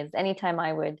fascinating to me is anytime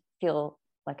I would feel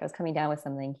like I was coming down with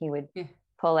something, he would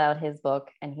pull out his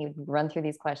book and he would run through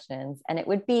these questions, and it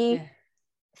would be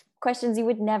questions you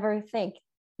would never think.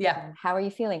 Yeah. How are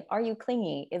you feeling? Are you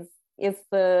clingy? Is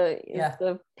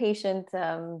the patient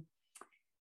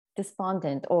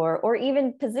despondent, or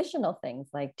even positional things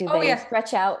like, do they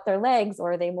stretch out their legs,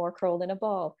 or are they more curled in a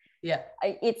ball?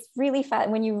 It's really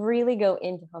when you really go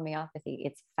into homeopathy,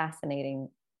 it's fascinating,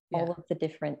 all of the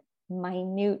different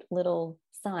minute little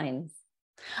signs.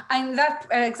 And that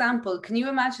example, can you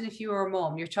imagine if you were a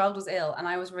mom, your child was ill, and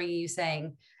I was ringing you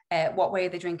saying, what way are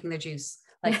they drinking their juice?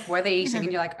 Like, were they eating?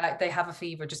 And you're like, they have a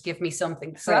fever, just give me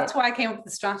something. So that's why I came up with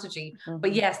the strategy.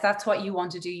 But yes, that's what you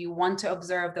want to do. You want to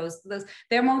observe those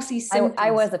they're mostly symptoms. I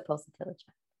was a pulsatilla child.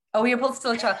 Oh, you're a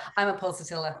pulsatilla child. I'm a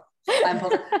pulsatilla.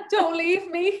 Don't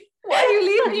leave me. Why are you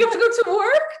leaving? You have to go to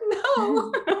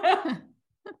work? No.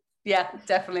 Yeah,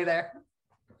 definitely there.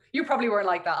 You probably weren't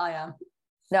like that. I am.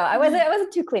 No, I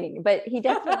wasn't too cleaning, but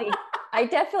I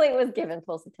definitely was given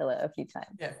pulsatilla a few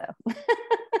times. Yeah. So.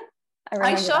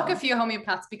 I shock a few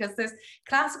homeopaths, because there's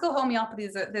classical homeopathy,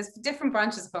 there's different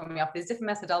branches of homeopathy, there's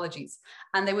different methodologies,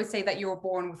 and they would say that you were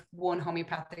born with one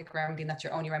homeopathic remedy and that's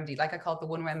your only remedy. Like, I call it the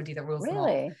one remedy that rules them all.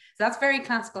 So that's very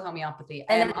classical homeopathy.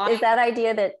 And is that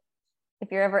idea that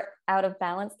if you're ever out of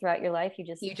balance throughout your life, you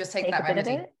just take that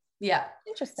remedy? Yeah.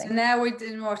 Interesting. So now we're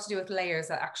doing more to do with layers.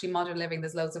 That actually, modern living,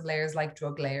 there's loads of layers, like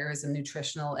drug layers and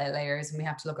nutritional layers, and we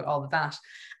have to look at all of that.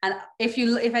 And if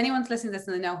anyone's listening to this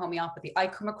and they know homeopathy, I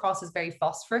come across as very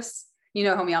phosphorus. You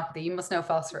know homeopathy, you must know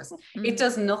phosphorus. It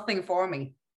does nothing for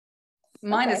me.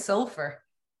 Mine is sulfur.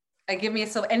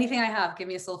 Anything I have, give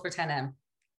me a sulfur 10M, and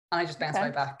I just bounce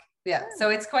right back. Yeah. So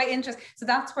it's quite interesting. So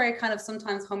that's where kind of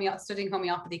sometimes studying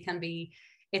homeopathy can be,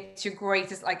 it's your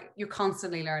greatest, like, you're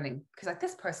constantly learning, because like,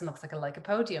 this person looks like a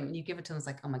lycopodium, and you give it to them, it's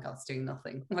like, oh my God, it's doing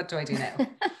nothing. What do I do now?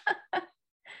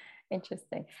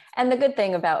 Interesting. And the good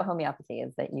thing about homeopathy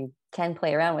is that you can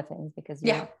play around with things, because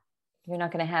you're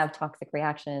not going to have toxic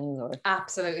reactions or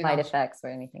absolutely side effects or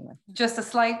anything like that. Just a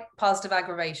slight positive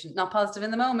aggravation, not positive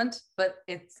in the moment, but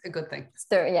it's a good thing.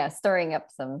 Stirring up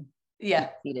some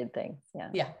seeded things.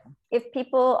 If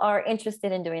people are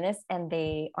interested in doing this and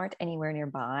they aren't anywhere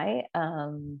nearby,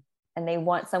 and they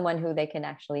want someone who they can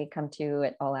actually come to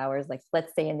at all hours, like,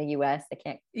 let's say in the US, they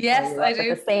can't I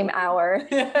do at the same hour.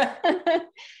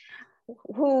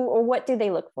 Who or what do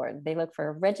they look for? Do they look for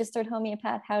a registered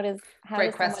homeopath? How does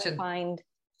someone find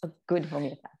a good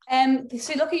homeopath?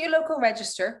 So look at your local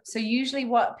register. So usually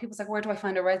what people's like, where do I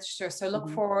find a register? So look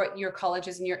for your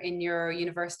colleges and in your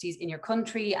universities in your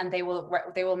country, and they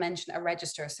will mention a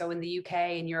register. So in the UK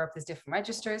and Europe, there's different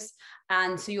registers,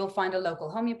 and so you'll find a local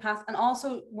homeopath. And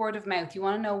also word of mouth. You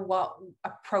want to know what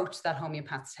approach that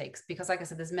homeopath takes, because like I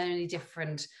said, there's many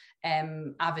different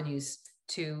avenues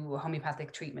to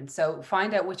homeopathic treatment. So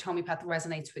find out which homeopath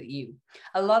resonates with you.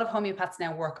 A lot of homeopaths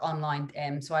now work online.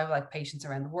 So I have like patients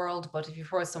around the world, but if you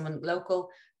prefer someone local,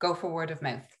 go for word of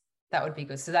mouth. That would be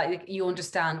good. So that you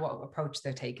understand what approach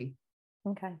they're taking.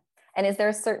 Okay. And is there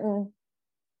a certain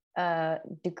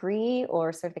degree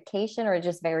or certification, or it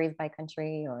just varies by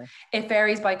country? Or it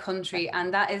varies by country,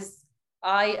 and that is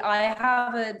I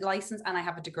have a license and I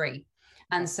have a degree.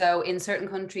 And so in certain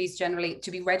countries, generally,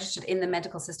 to be registered in the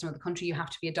medical system of the country, you have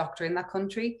to be a doctor in that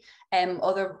country.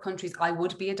 Other countries, I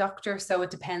would be a doctor. So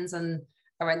it depends on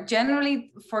around.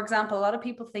 Generally, for example, a lot of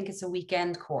people think it's a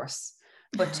weekend course,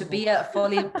 but to be a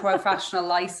fully professional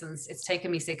license, it's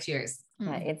taken me 6 years.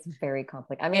 Yeah, it's very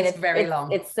complicated. I mean, it's very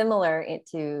long. It's similar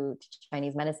to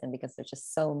Chinese medicine because there's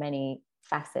just so many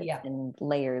facets and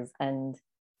layers and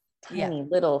tiny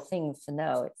little things to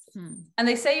know. And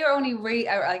they say you're only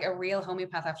like a real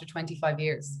homeopath after 25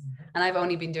 years, and I've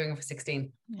only been doing it for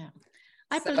 16. Yeah,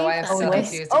 I so believe I have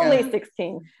that. Only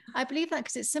 16. I believe that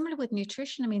because it's similar with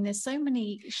nutrition. I mean, there's so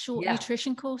many short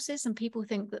nutrition courses, and people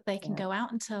think that they can go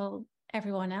out and tell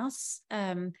everyone else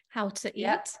how to eat.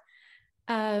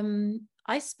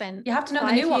 I spent you have to know 5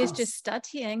 the nuance. years just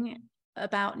studying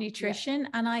about nutrition,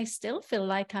 and I still feel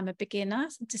like I'm a beginner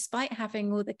despite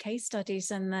having all the case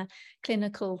studies and the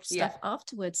clinical stuff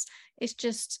afterwards. It's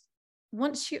just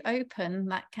once you open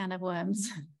that can of worms,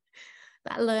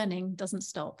 that learning doesn't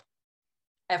stop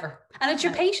ever. And it's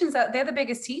your patients that they're the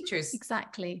biggest teachers.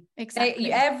 Exactly.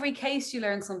 Every case you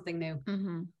learn something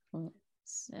new.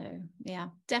 So yeah,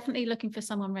 definitely looking for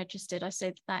someone registered. I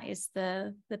say that is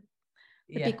the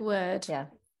big word.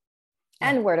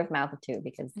 And word of mouth too,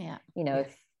 because you know,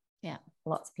 if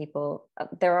lots of people,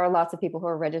 there are lots of people who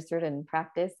are registered in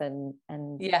practice and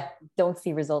don't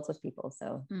see results with people.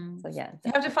 So you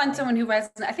have to find someone who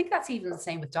resonates. I think that's even the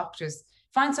same with doctors.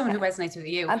 Find someone who resonates with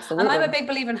you. Absolutely. And I'm a big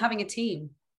believer in having a team.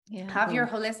 Have your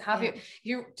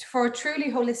for a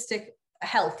truly holistic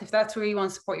health, if that's where you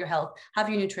want to support your health, have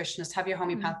your nutritionist, have your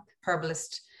homeopath,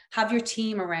 herbalist, have your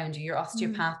team around you, your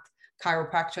osteopath,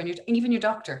 chiropractor, and even your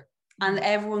doctor. And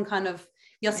everyone kind of,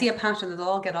 you'll see a pattern that they'll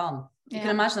all get on. You can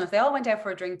imagine them, if they all went out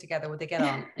for a drink together, would they get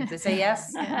on? If they say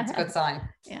yes, it's a good sign.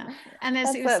 And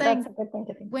as you were saying,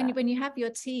 when you have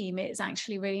your team, it's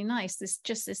actually really nice.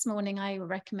 This morning, I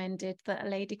recommended that a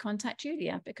lady contact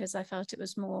Julia because I felt it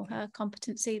was more her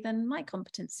competency than my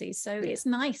competency. So it's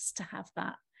nice to have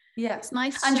that. Yeah, it's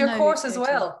nice. And your course as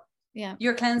well. Yeah,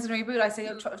 your cleanse and reboot. I say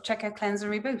check out cleanse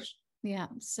and reboot. Yeah.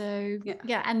 So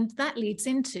and that leads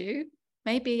into,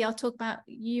 maybe I'll talk about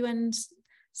you and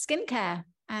skincare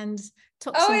and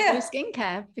toxin-free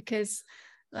skincare, because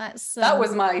that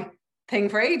was my thing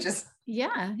for ages.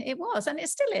 Yeah, it was, and it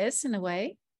still is in a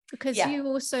way, because you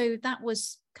also, that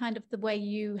was kind of the way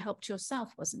you helped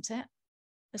yourself, wasn't it,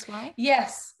 as well?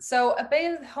 Yes. So a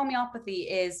bit of homeopathy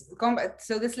is going back.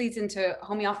 So this leads into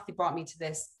homeopathy brought me to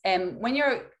this. When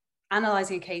you're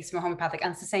analyzing a case from a homeopathic,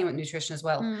 and it's the same with nutrition as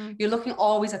well, you're looking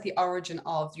always at the origin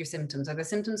of your symptoms. Are the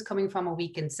symptoms coming from a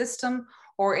weakened system,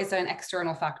 or is there an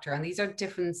external factor? And these are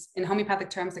different, in homeopathic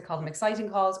terms, they call them exciting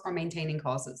cause or maintaining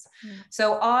causes.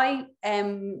 So I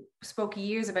spoke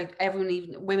years about everyone,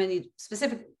 even women,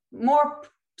 more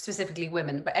specifically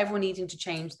women, but everyone needing to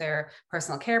change their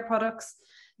personal care products.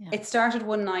 It started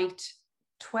one night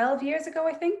 12 years ago,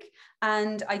 I think,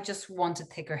 and I just wanted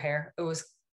thicker hair. It was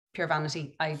pure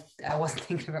vanity. I wasn't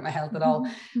thinking about my health at all.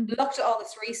 Looked at all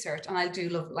this research, and I do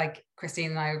love, like Christine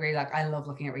and I agree, like I love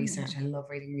looking at research. I love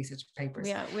reading research papers.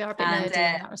 We are a bit nerdy in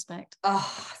that respect.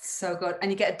 Oh, it's so good.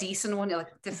 And you get a decent one, you're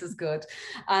like, this is good.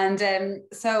 And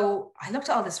so I looked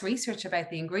at all this research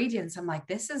about the ingredients. I'm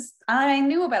like, I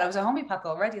knew about it. I was a homeopath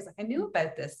already. It's like, I knew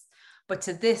about this, but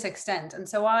to this extent. And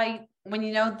so when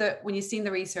you've seen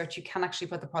the research, you can't actually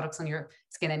put the products on your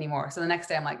skin anymore. So the next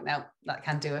day I'm like, no, I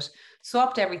can't do it.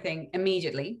 Swapped everything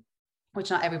immediately,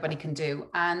 which not everybody can do.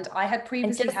 And I had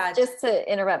previously just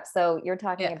to interrupt. So you're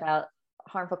talking about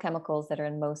harmful chemicals that are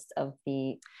in most of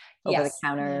the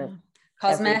over-the-counter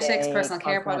cosmetics, personal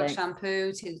care products,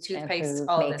 shampoo, toothpaste,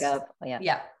 all makeup,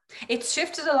 this. It's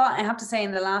shifted a lot, I have to say,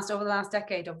 over the last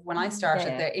decade of when I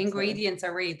started. The ingredients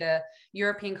are really, the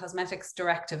European Cosmetics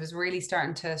Directive is really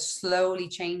starting to slowly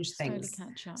change things.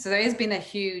 So there has been a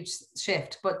huge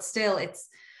shift, but still I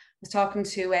was talking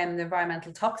to the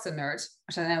environmental toxin nerd,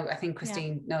 which I think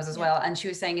Christine knows as well. And she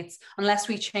was saying it's, unless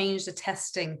we change the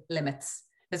testing limits,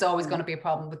 there's always going to be a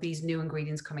problem with these new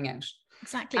ingredients coming out.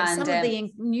 Exactly. And some of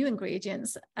the new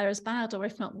ingredients are as bad, or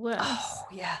if not worse. Oh,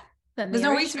 yeah. There's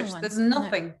no research. There's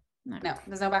nothing. No,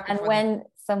 there's no background. And when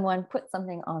someone puts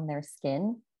something on their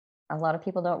skin, a lot of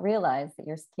people don't realize that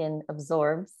your skin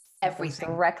absorbs everything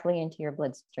directly into your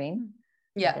bloodstream.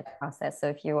 Yeah. processed. So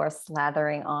if you are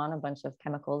slathering on a bunch of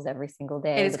chemicals every single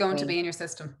day, it is going to be in your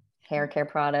system. Hair care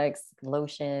products,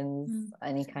 lotions,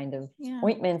 any kind of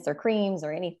ointments or creams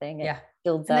or anything, it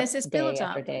builds up this day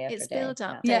after day after it's day. built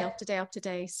up day after day after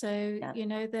day. So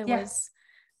there was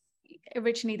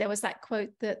originally that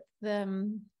quote that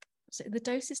the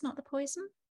dose is not the poison.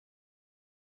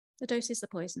 The dose is the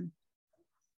poison.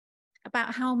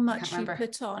 About how much you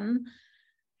put on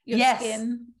your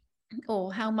skin,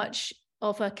 or how much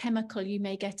of a chemical you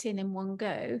may get in one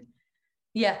go.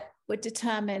 Would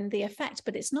determine the effect,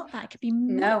 but it's not that. It could be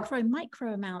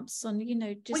micro amounts on,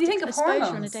 just when you think of exposure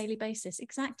hormones on a daily basis.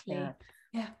 Exactly.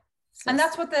 So and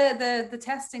that's what the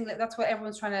testing, that's what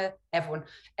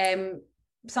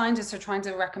scientists are trying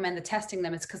to recommend the testing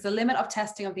limits, because the limit of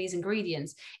testing of these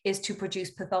ingredients is to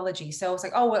produce pathology. So it's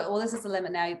like, oh, well, this is the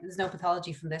limit now. There's no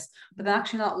pathology from this, but they're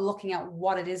actually not looking at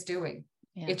what it is doing.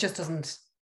 It just doesn't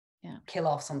kill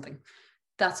off something.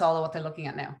 That's all what they're looking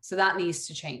at now. So that needs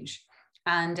to change.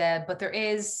 And but there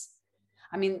is,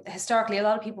 I mean, historically, a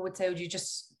lot of people would say, would you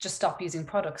just stop using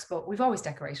products? But we've always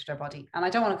decorated our body. And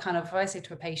I don't want to if I say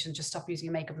to a patient, just stop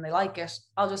using makeup and they like it,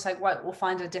 I'll just like, well, we'll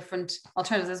find a different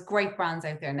alternative. There's great brands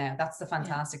out there now. That's the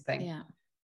fantastic thing.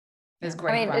 There's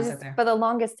great brands out there. For the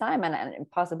longest time, and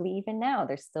possibly even now,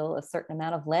 there's still a certain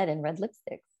amount of lead in red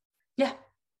lipsticks.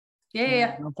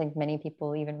 I don't think many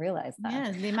people even realize that.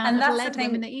 Yeah, the amount of lead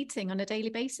women are eating on a daily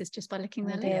basis just by licking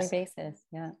their lips. Daily basis,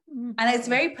 And it's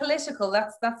very political.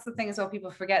 That's the thing, is what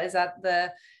people forget, is that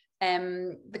the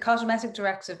cosmetic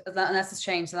directive, unless it's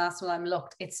changed, the last one I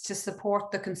looked, it's to support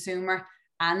the consumer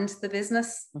and the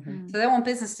business. So they want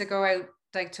business to go out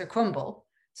like to crumble.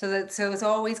 So it's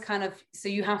always so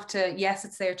you have to, yes,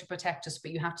 it's there to protect us,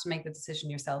 but you have to make the decision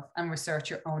yourself and research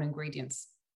your own ingredients.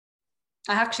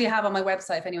 I actually have on my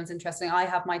website, if anyone's interested, I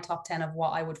have my top 10 of what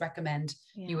I would recommend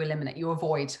you eliminate, you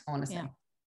avoid, I want to say.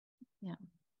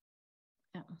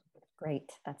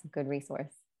 Great. That's a good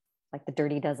resource. Like the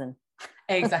dirty dozen.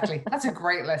 Exactly. That's a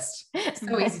great list.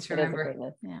 So easy to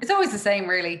remember. It's always the same,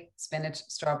 really. Spinach,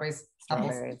 strawberries,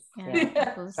 apples.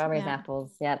 Strawberries,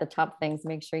 apples. Yeah, the top things,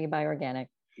 make sure you buy organic.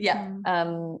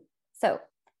 So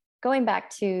going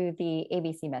back to the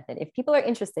ABC method, if people are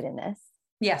interested in this,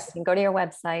 yes, they can go to your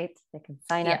website, they can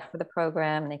sign up for the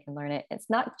program, and they can learn it. It's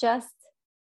not just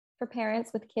for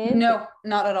parents with kids. No,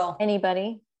 not at all.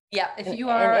 Anybody. Yeah, if you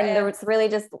are, and it's really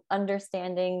just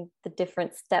understanding the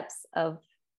different steps of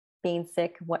being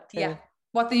sick, what the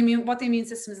immune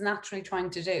system is naturally trying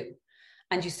to do,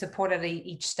 and you support it at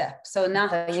each step. So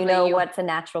naturally, what's a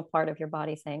natural part of your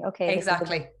body saying, okay,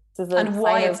 exactly, this is and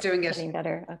why it's doing it. Getting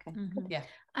better. Okay. Yeah.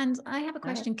 And I have a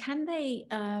question: can they?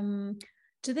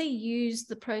 Do they use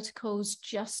the protocols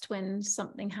just when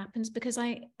something happens? Because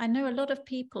I know a lot of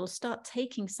people start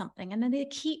taking something and then they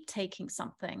keep taking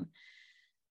something.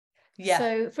 Yeah.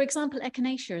 So, for example,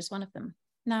 echinacea is one of them.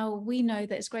 Now, we know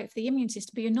that it's great for the immune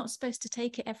system, but you're not supposed to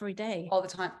take it every day. All the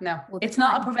time. No, it's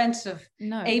not a preventative.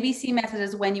 No. ABC method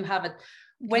is when you have it.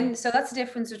 So that's the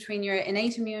difference between your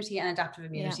innate immunity and adaptive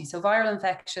immunity. So viral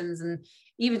infections, and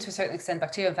even to a certain extent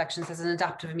bacterial infections, has an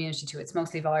adaptive immunity to it. It's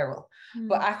mostly viral.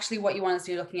 But actually what you want to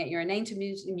do, looking at your innate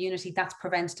immunity, that's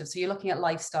preventative. So you're looking at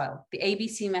lifestyle. The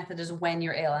ABC method is when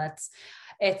you're ill. And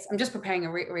I'm just preparing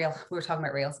a reel. We were talking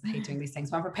about reels. I hate doing these things,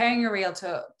 but I'm preparing a reel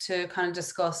to kind of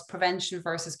discuss prevention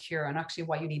versus cure, and actually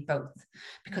why you need both.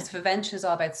 Because prevention is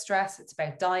all about stress. It's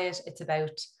about diet. It's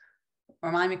about,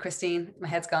 remind me, Christine, my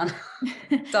head's gone.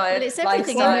 Diet, well, it's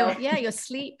everything. Your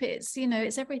sleep. It's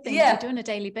it's everything that you do on a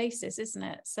daily basis, isn't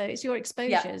it? So it's your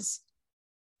exposures.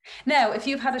 Now, if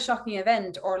you've had a shocking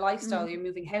event or lifestyle, you're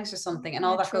moving house or something, and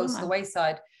all that goes to the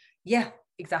wayside. Yeah,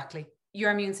 exactly.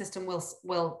 Your immune system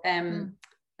will I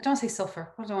don't want to say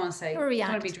suffer. What do I want to say? I don't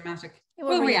want to be dramatic. It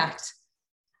will react.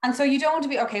 And so you don't want to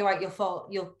be, okay, right,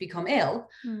 you'll become ill.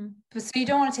 But so you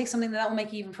don't want to take something that will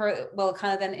make you even further, will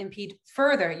kind of then impede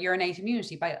further your innate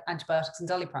immunity by antibiotics and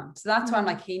doliprane. So that's why I'm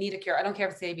like, you need a cure. I don't care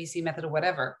if it's the ABC method or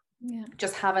whatever. Yeah.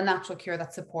 Just have a natural cure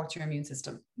that supports your immune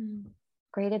system.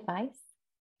 Great advice.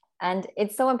 And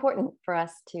it's so important for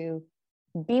us to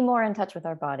be more in touch with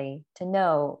our body, to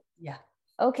know,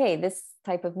 okay, this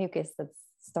type of mucus that's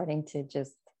starting to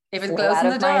just, if it glows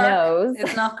in the dark, nose,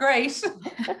 it's not great.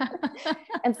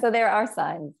 And so there are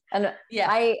signs. And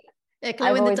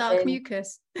glow in the dark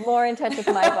mucus. More in touch with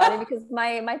my body, because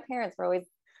my parents were always,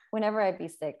 whenever I'd be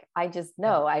sick, I just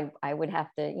know I would have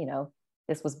to,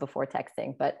 this was before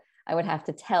texting, but I would have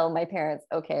to tell my parents,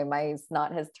 okay, my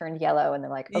snot has turned yellow. And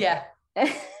they're like, okay.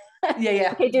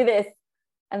 Okay, do this.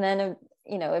 And then,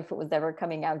 if it was ever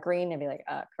coming out green, they'd be like,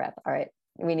 oh crap. All right.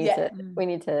 We need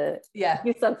to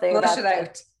do something. Flush it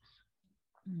out.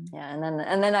 Yeah.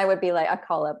 And then I would be like, I'd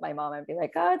call up my mom and be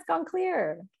like, oh, it's gone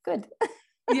clear. Good.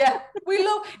 Yeah. We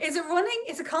love, is it running?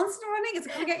 Is it constant running? Is it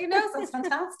going to get your nose? That's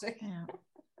fantastic. Yeah.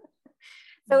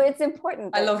 So it's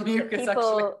important that I love mucus,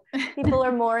 people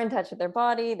are more in touch with their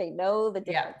body. They know the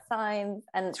different signs,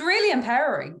 and it's really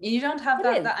empowering. You don't have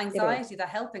that anxiety, that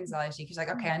health anxiety, because like,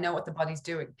 okay, I know what the body's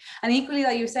doing. And equally,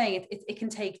 like you were saying, it can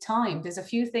take time. There's a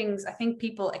few things I think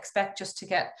people expect just to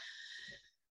get.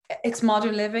 It's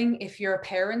modern living. If you're a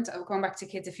parent, going back to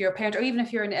kids, if you're a parent, or even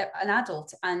if you're an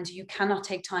adult and you cannot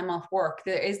take time off work,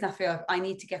 there is that feel of, I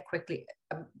need to get quickly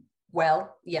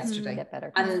well yesterday. Get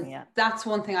better. And that's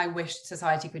one thing I wish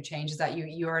society could change, is that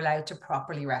you're allowed to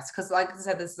properly rest. Because like I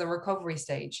said, this is the recovery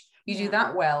stage. You do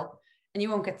that well and you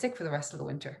won't get sick for the rest of the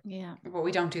winter. Yeah. But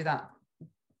we don't do that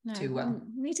too well.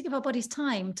 We need to give our bodies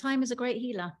time. Time is a great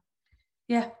healer.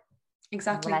 Yeah,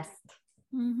 exactly. Rest.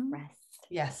 Rest.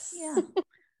 Yes. Yeah.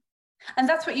 And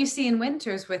that's what you see in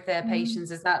winters with patients,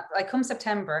 is that like come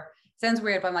September, sounds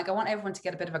weird, but I'm like, I want everyone to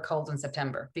get a bit of a cold in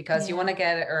September, because you want to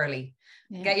get it early,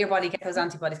 get your body, get those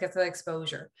antibodies, get the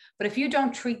exposure. But if you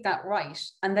don't treat that right,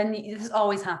 and then this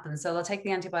always happens. So they'll take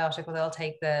the antibiotic, or they'll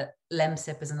take the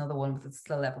Lemsip is another one with its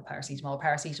low level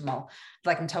paracetamol.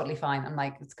 Like, I'm totally fine. I'm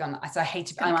like, it's gonna, so I hate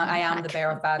to, I am the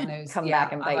bearer of bad news. Come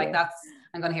back and bite like, you.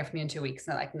 I'm going to hear from you in 2 weeks.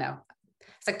 And they're like, no.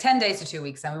 It's like 10 days to 2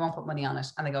 weeks, and we won't put money on it.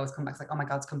 And they always come back. It's like, oh my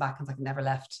God, it's come back. And it's like, never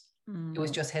left. It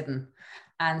was just hidden.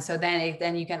 And so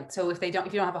then you can, so if you don't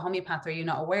have a homeopath, or you're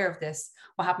not aware of this,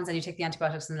 what happens then? You take the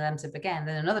antibiotics and the Lemsip again,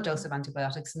 then another dose of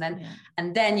antibiotics, and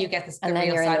then you get the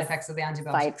real side effects of the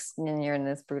antibiotics. And you're in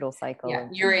this brutal cycle. Yeah,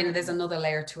 there's another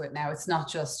layer to it now. It's not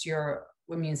just your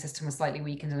immune system was slightly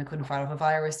weakened and it couldn't fight off a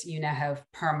virus. You now have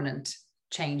permanent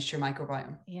change to your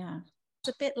microbiome. Yeah. It's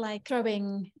a bit like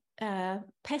throwing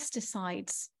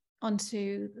pesticides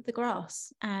onto the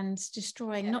grass and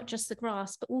destroying not just the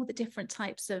grass, but all the different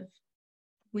types of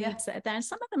weeds that are there. And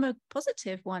some of them are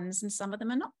positive ones and some of them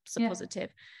are not so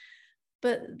positive.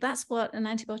 But that's what an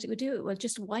antibiotic would do. It will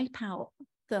just wipe out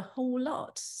the whole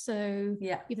lot. So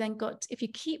you've then got, if you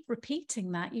keep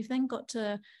repeating that, you've then got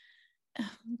to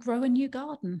grow a new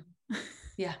garden.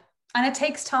 Yeah. And it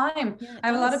takes time. I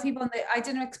have a lot of people, I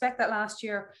didn't expect that last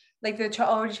year. Like the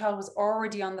child was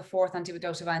already on the 4th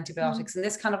dose of antibiotics. And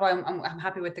this kind of, I'm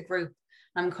happy with the group.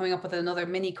 I'm coming up with another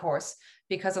mini course,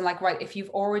 because I'm like, right, if you've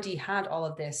already had all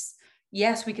of this,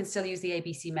 yes, we can still use the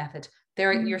ABC method.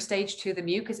 Your stage 2, the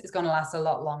mucus is going to last a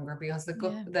lot longer, because the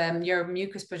gut, your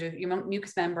mucus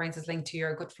membranes is linked to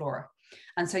your gut flora.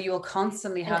 And so you'll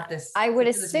constantly have this. I would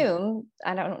assume,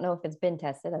 I don't know if it's been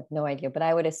tested, I have no idea, but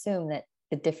I would assume that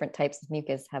the different types of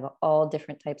mucus have all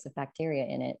different types of bacteria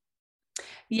in it.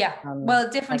 Yeah. Well,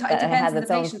 different types. It depends on the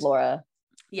patient. Flora.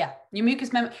 Yeah. Your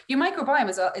your microbiome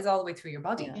is all the way through your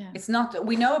body. Yeah. It's not,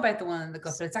 we know about the one in the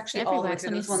gut, but it's actually all the way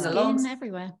through. There's one in the lungs.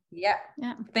 Everywhere. Yeah.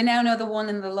 Yeah. They now know the one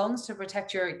in the lungs, to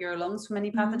protect your lungs from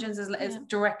any pathogens, is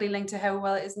directly linked to how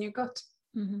well it is in your gut.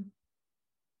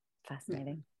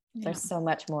 Fascinating. There's so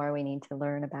much more we need to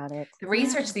learn about it. The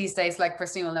research these days, like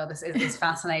Christine will know this, is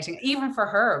fascinating. Even for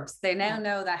herbs, they now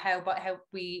know that how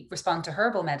we respond to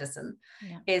herbal medicine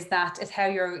is how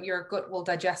your gut will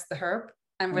digest the herb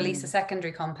and release a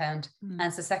secondary compound. And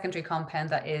it's the secondary compound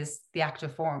that is the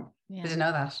active form. Did you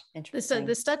know that? So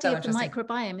the study of the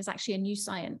microbiome is actually a new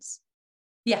science.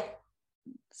 Yeah.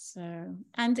 So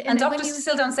and doctors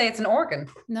still don't say it's an organ.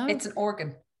 No, it's an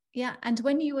organ. Yeah. And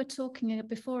when you were talking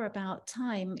before about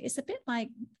time, it's a bit like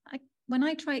when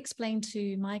I try to explain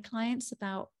to my clients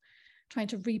about trying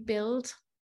to rebuild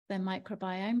their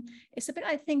microbiome, it's a bit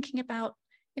like thinking about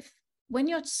when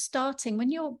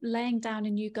you're laying down a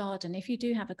new garden, if you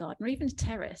do have a garden or even a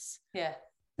terrace, the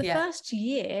first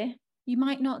year, you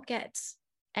might not get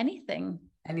anything.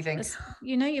 You're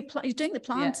doing the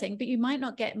planting, but you might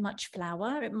not get much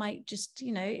flower. It might just,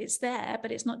 it's there,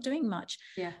 but it's not doing much.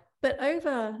 Yeah. But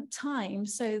over time,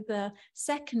 so the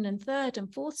 2nd and 3rd and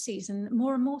 4th season,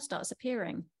 more and more starts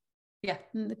appearing. Yeah.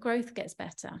 And the growth gets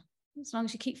better, as long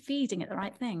as you keep feeding it the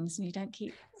right things and you don't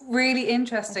keep. Really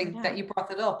interesting that you brought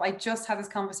that up. I just had this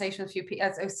conversation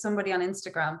with somebody on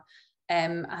Instagram,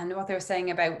 and what they were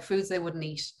saying about foods they wouldn't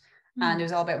eat. And it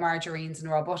was all about margarines and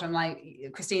raw butter. I'm like,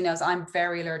 Christine knows I'm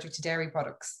very allergic to dairy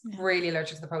products, really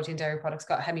allergic to the protein dairy products,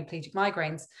 got hemiplegic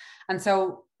migraines. And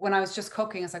so when I was just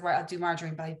cooking, I was like, right, I'll do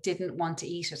margarine, but I didn't want to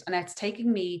eat it. And it's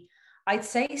taking me, I'd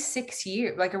say 6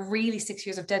 years, like a really 6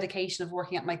 years of dedication of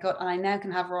working at my gut. And I now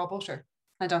can have raw butter.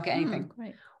 I don't get anything.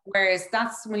 Whereas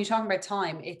that's when you're talking about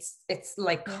time, it's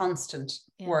like constant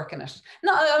Yeah. work in it.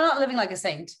 No, I'm not living like a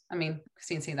saint. I mean,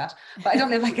 Christine's seen that, but I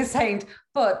don't live like a saint.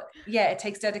 But yeah, it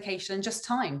takes dedication and just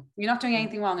time. You're not doing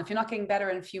anything wrong if you're not getting better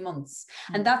in a few months.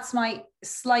 And that's my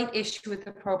slight issue with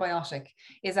the probiotic,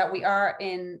 is that we are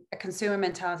in a consumer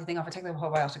mentality thing of, I take the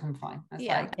probiotic, I'm fine.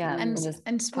 It's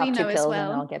and we know as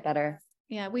well, and I'll get better.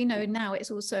 Yeah, we know now it's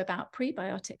also about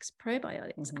prebiotics,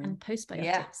 probiotics, and postbiotics.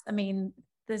 Yeah. I mean,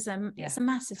 there's it's a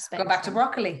massive spectrum. Go back to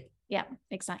broccoli. Yeah,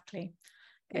 exactly.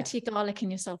 Go to your garlic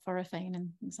and your sulforaphane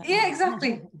and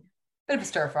exactly. Bit of a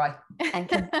stir fry. And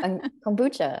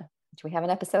kombucha. Do we have an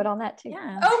episode on that too?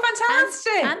 Yeah. Oh,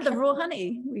 fantastic. And the raw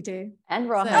honey we do. And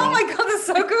raw honey. Oh my God, that's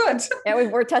so good. Yeah,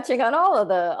 we're touching on all of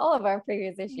our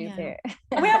previous issues here.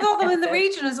 And we have all of them in the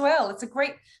region as well. It's a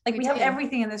great, like we have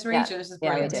everything in this region. This is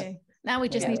brilliant. We do. Now we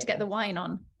just need to get the wine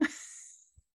on.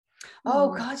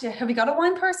 Oh God, yeah. Have we got a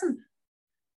wine person?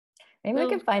 Maybe we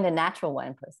can find a natural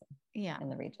wine person. Yeah. In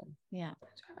the region. Yeah.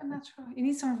 You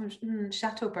need someone from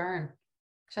Chateau de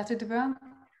Bern.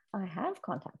 I have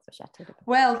contacts with Chateau de Bern.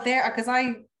 Well, there, because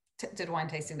I did wine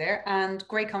tasting there, and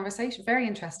great conversation. Very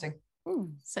interesting.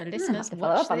 So listeners,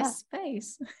 watch this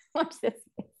space. Watch this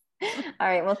space. All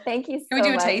right. Well, thank you so much.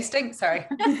 Can we do a tasting? Sorry.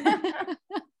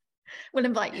 We'll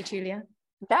invite you, Julia.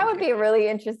 That would be really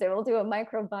interesting. We'll do a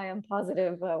microbiome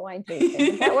positive wine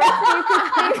tasting. That works for you,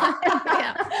 Christine?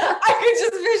 Yeah. I could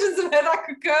just vision where that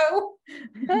could go.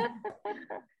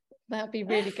 That would be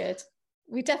really good.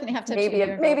 We definitely have to maybe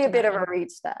a bit of a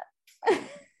reach that.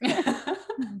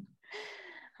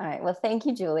 All right. Well, thank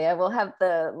you, Julia. We'll have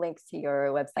the links to your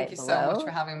website Thank you below. so much for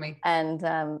having me.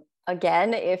 And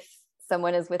again, if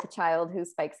someone is with a child who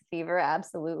spikes a fever,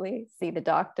 absolutely see the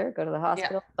doctor, go to the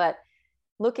hospital, but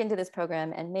look into this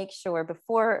program and make sure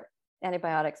before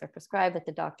antibiotics are prescribed that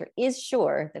the doctor is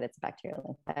sure that it's a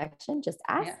bacterial infection. Just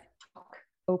ask,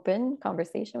 open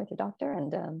conversation with your doctor,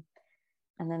 and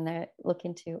then they look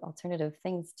into alternative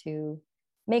things to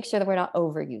make sure that we're not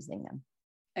overusing them.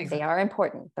 Exactly. They are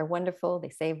important. They're wonderful.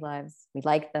 They save lives. We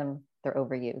like them. They're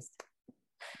overused.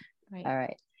 Right. All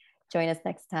right. Join us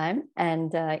next time.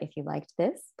 And if you liked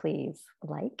this, please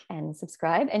like and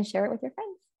subscribe and share it with your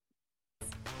friends.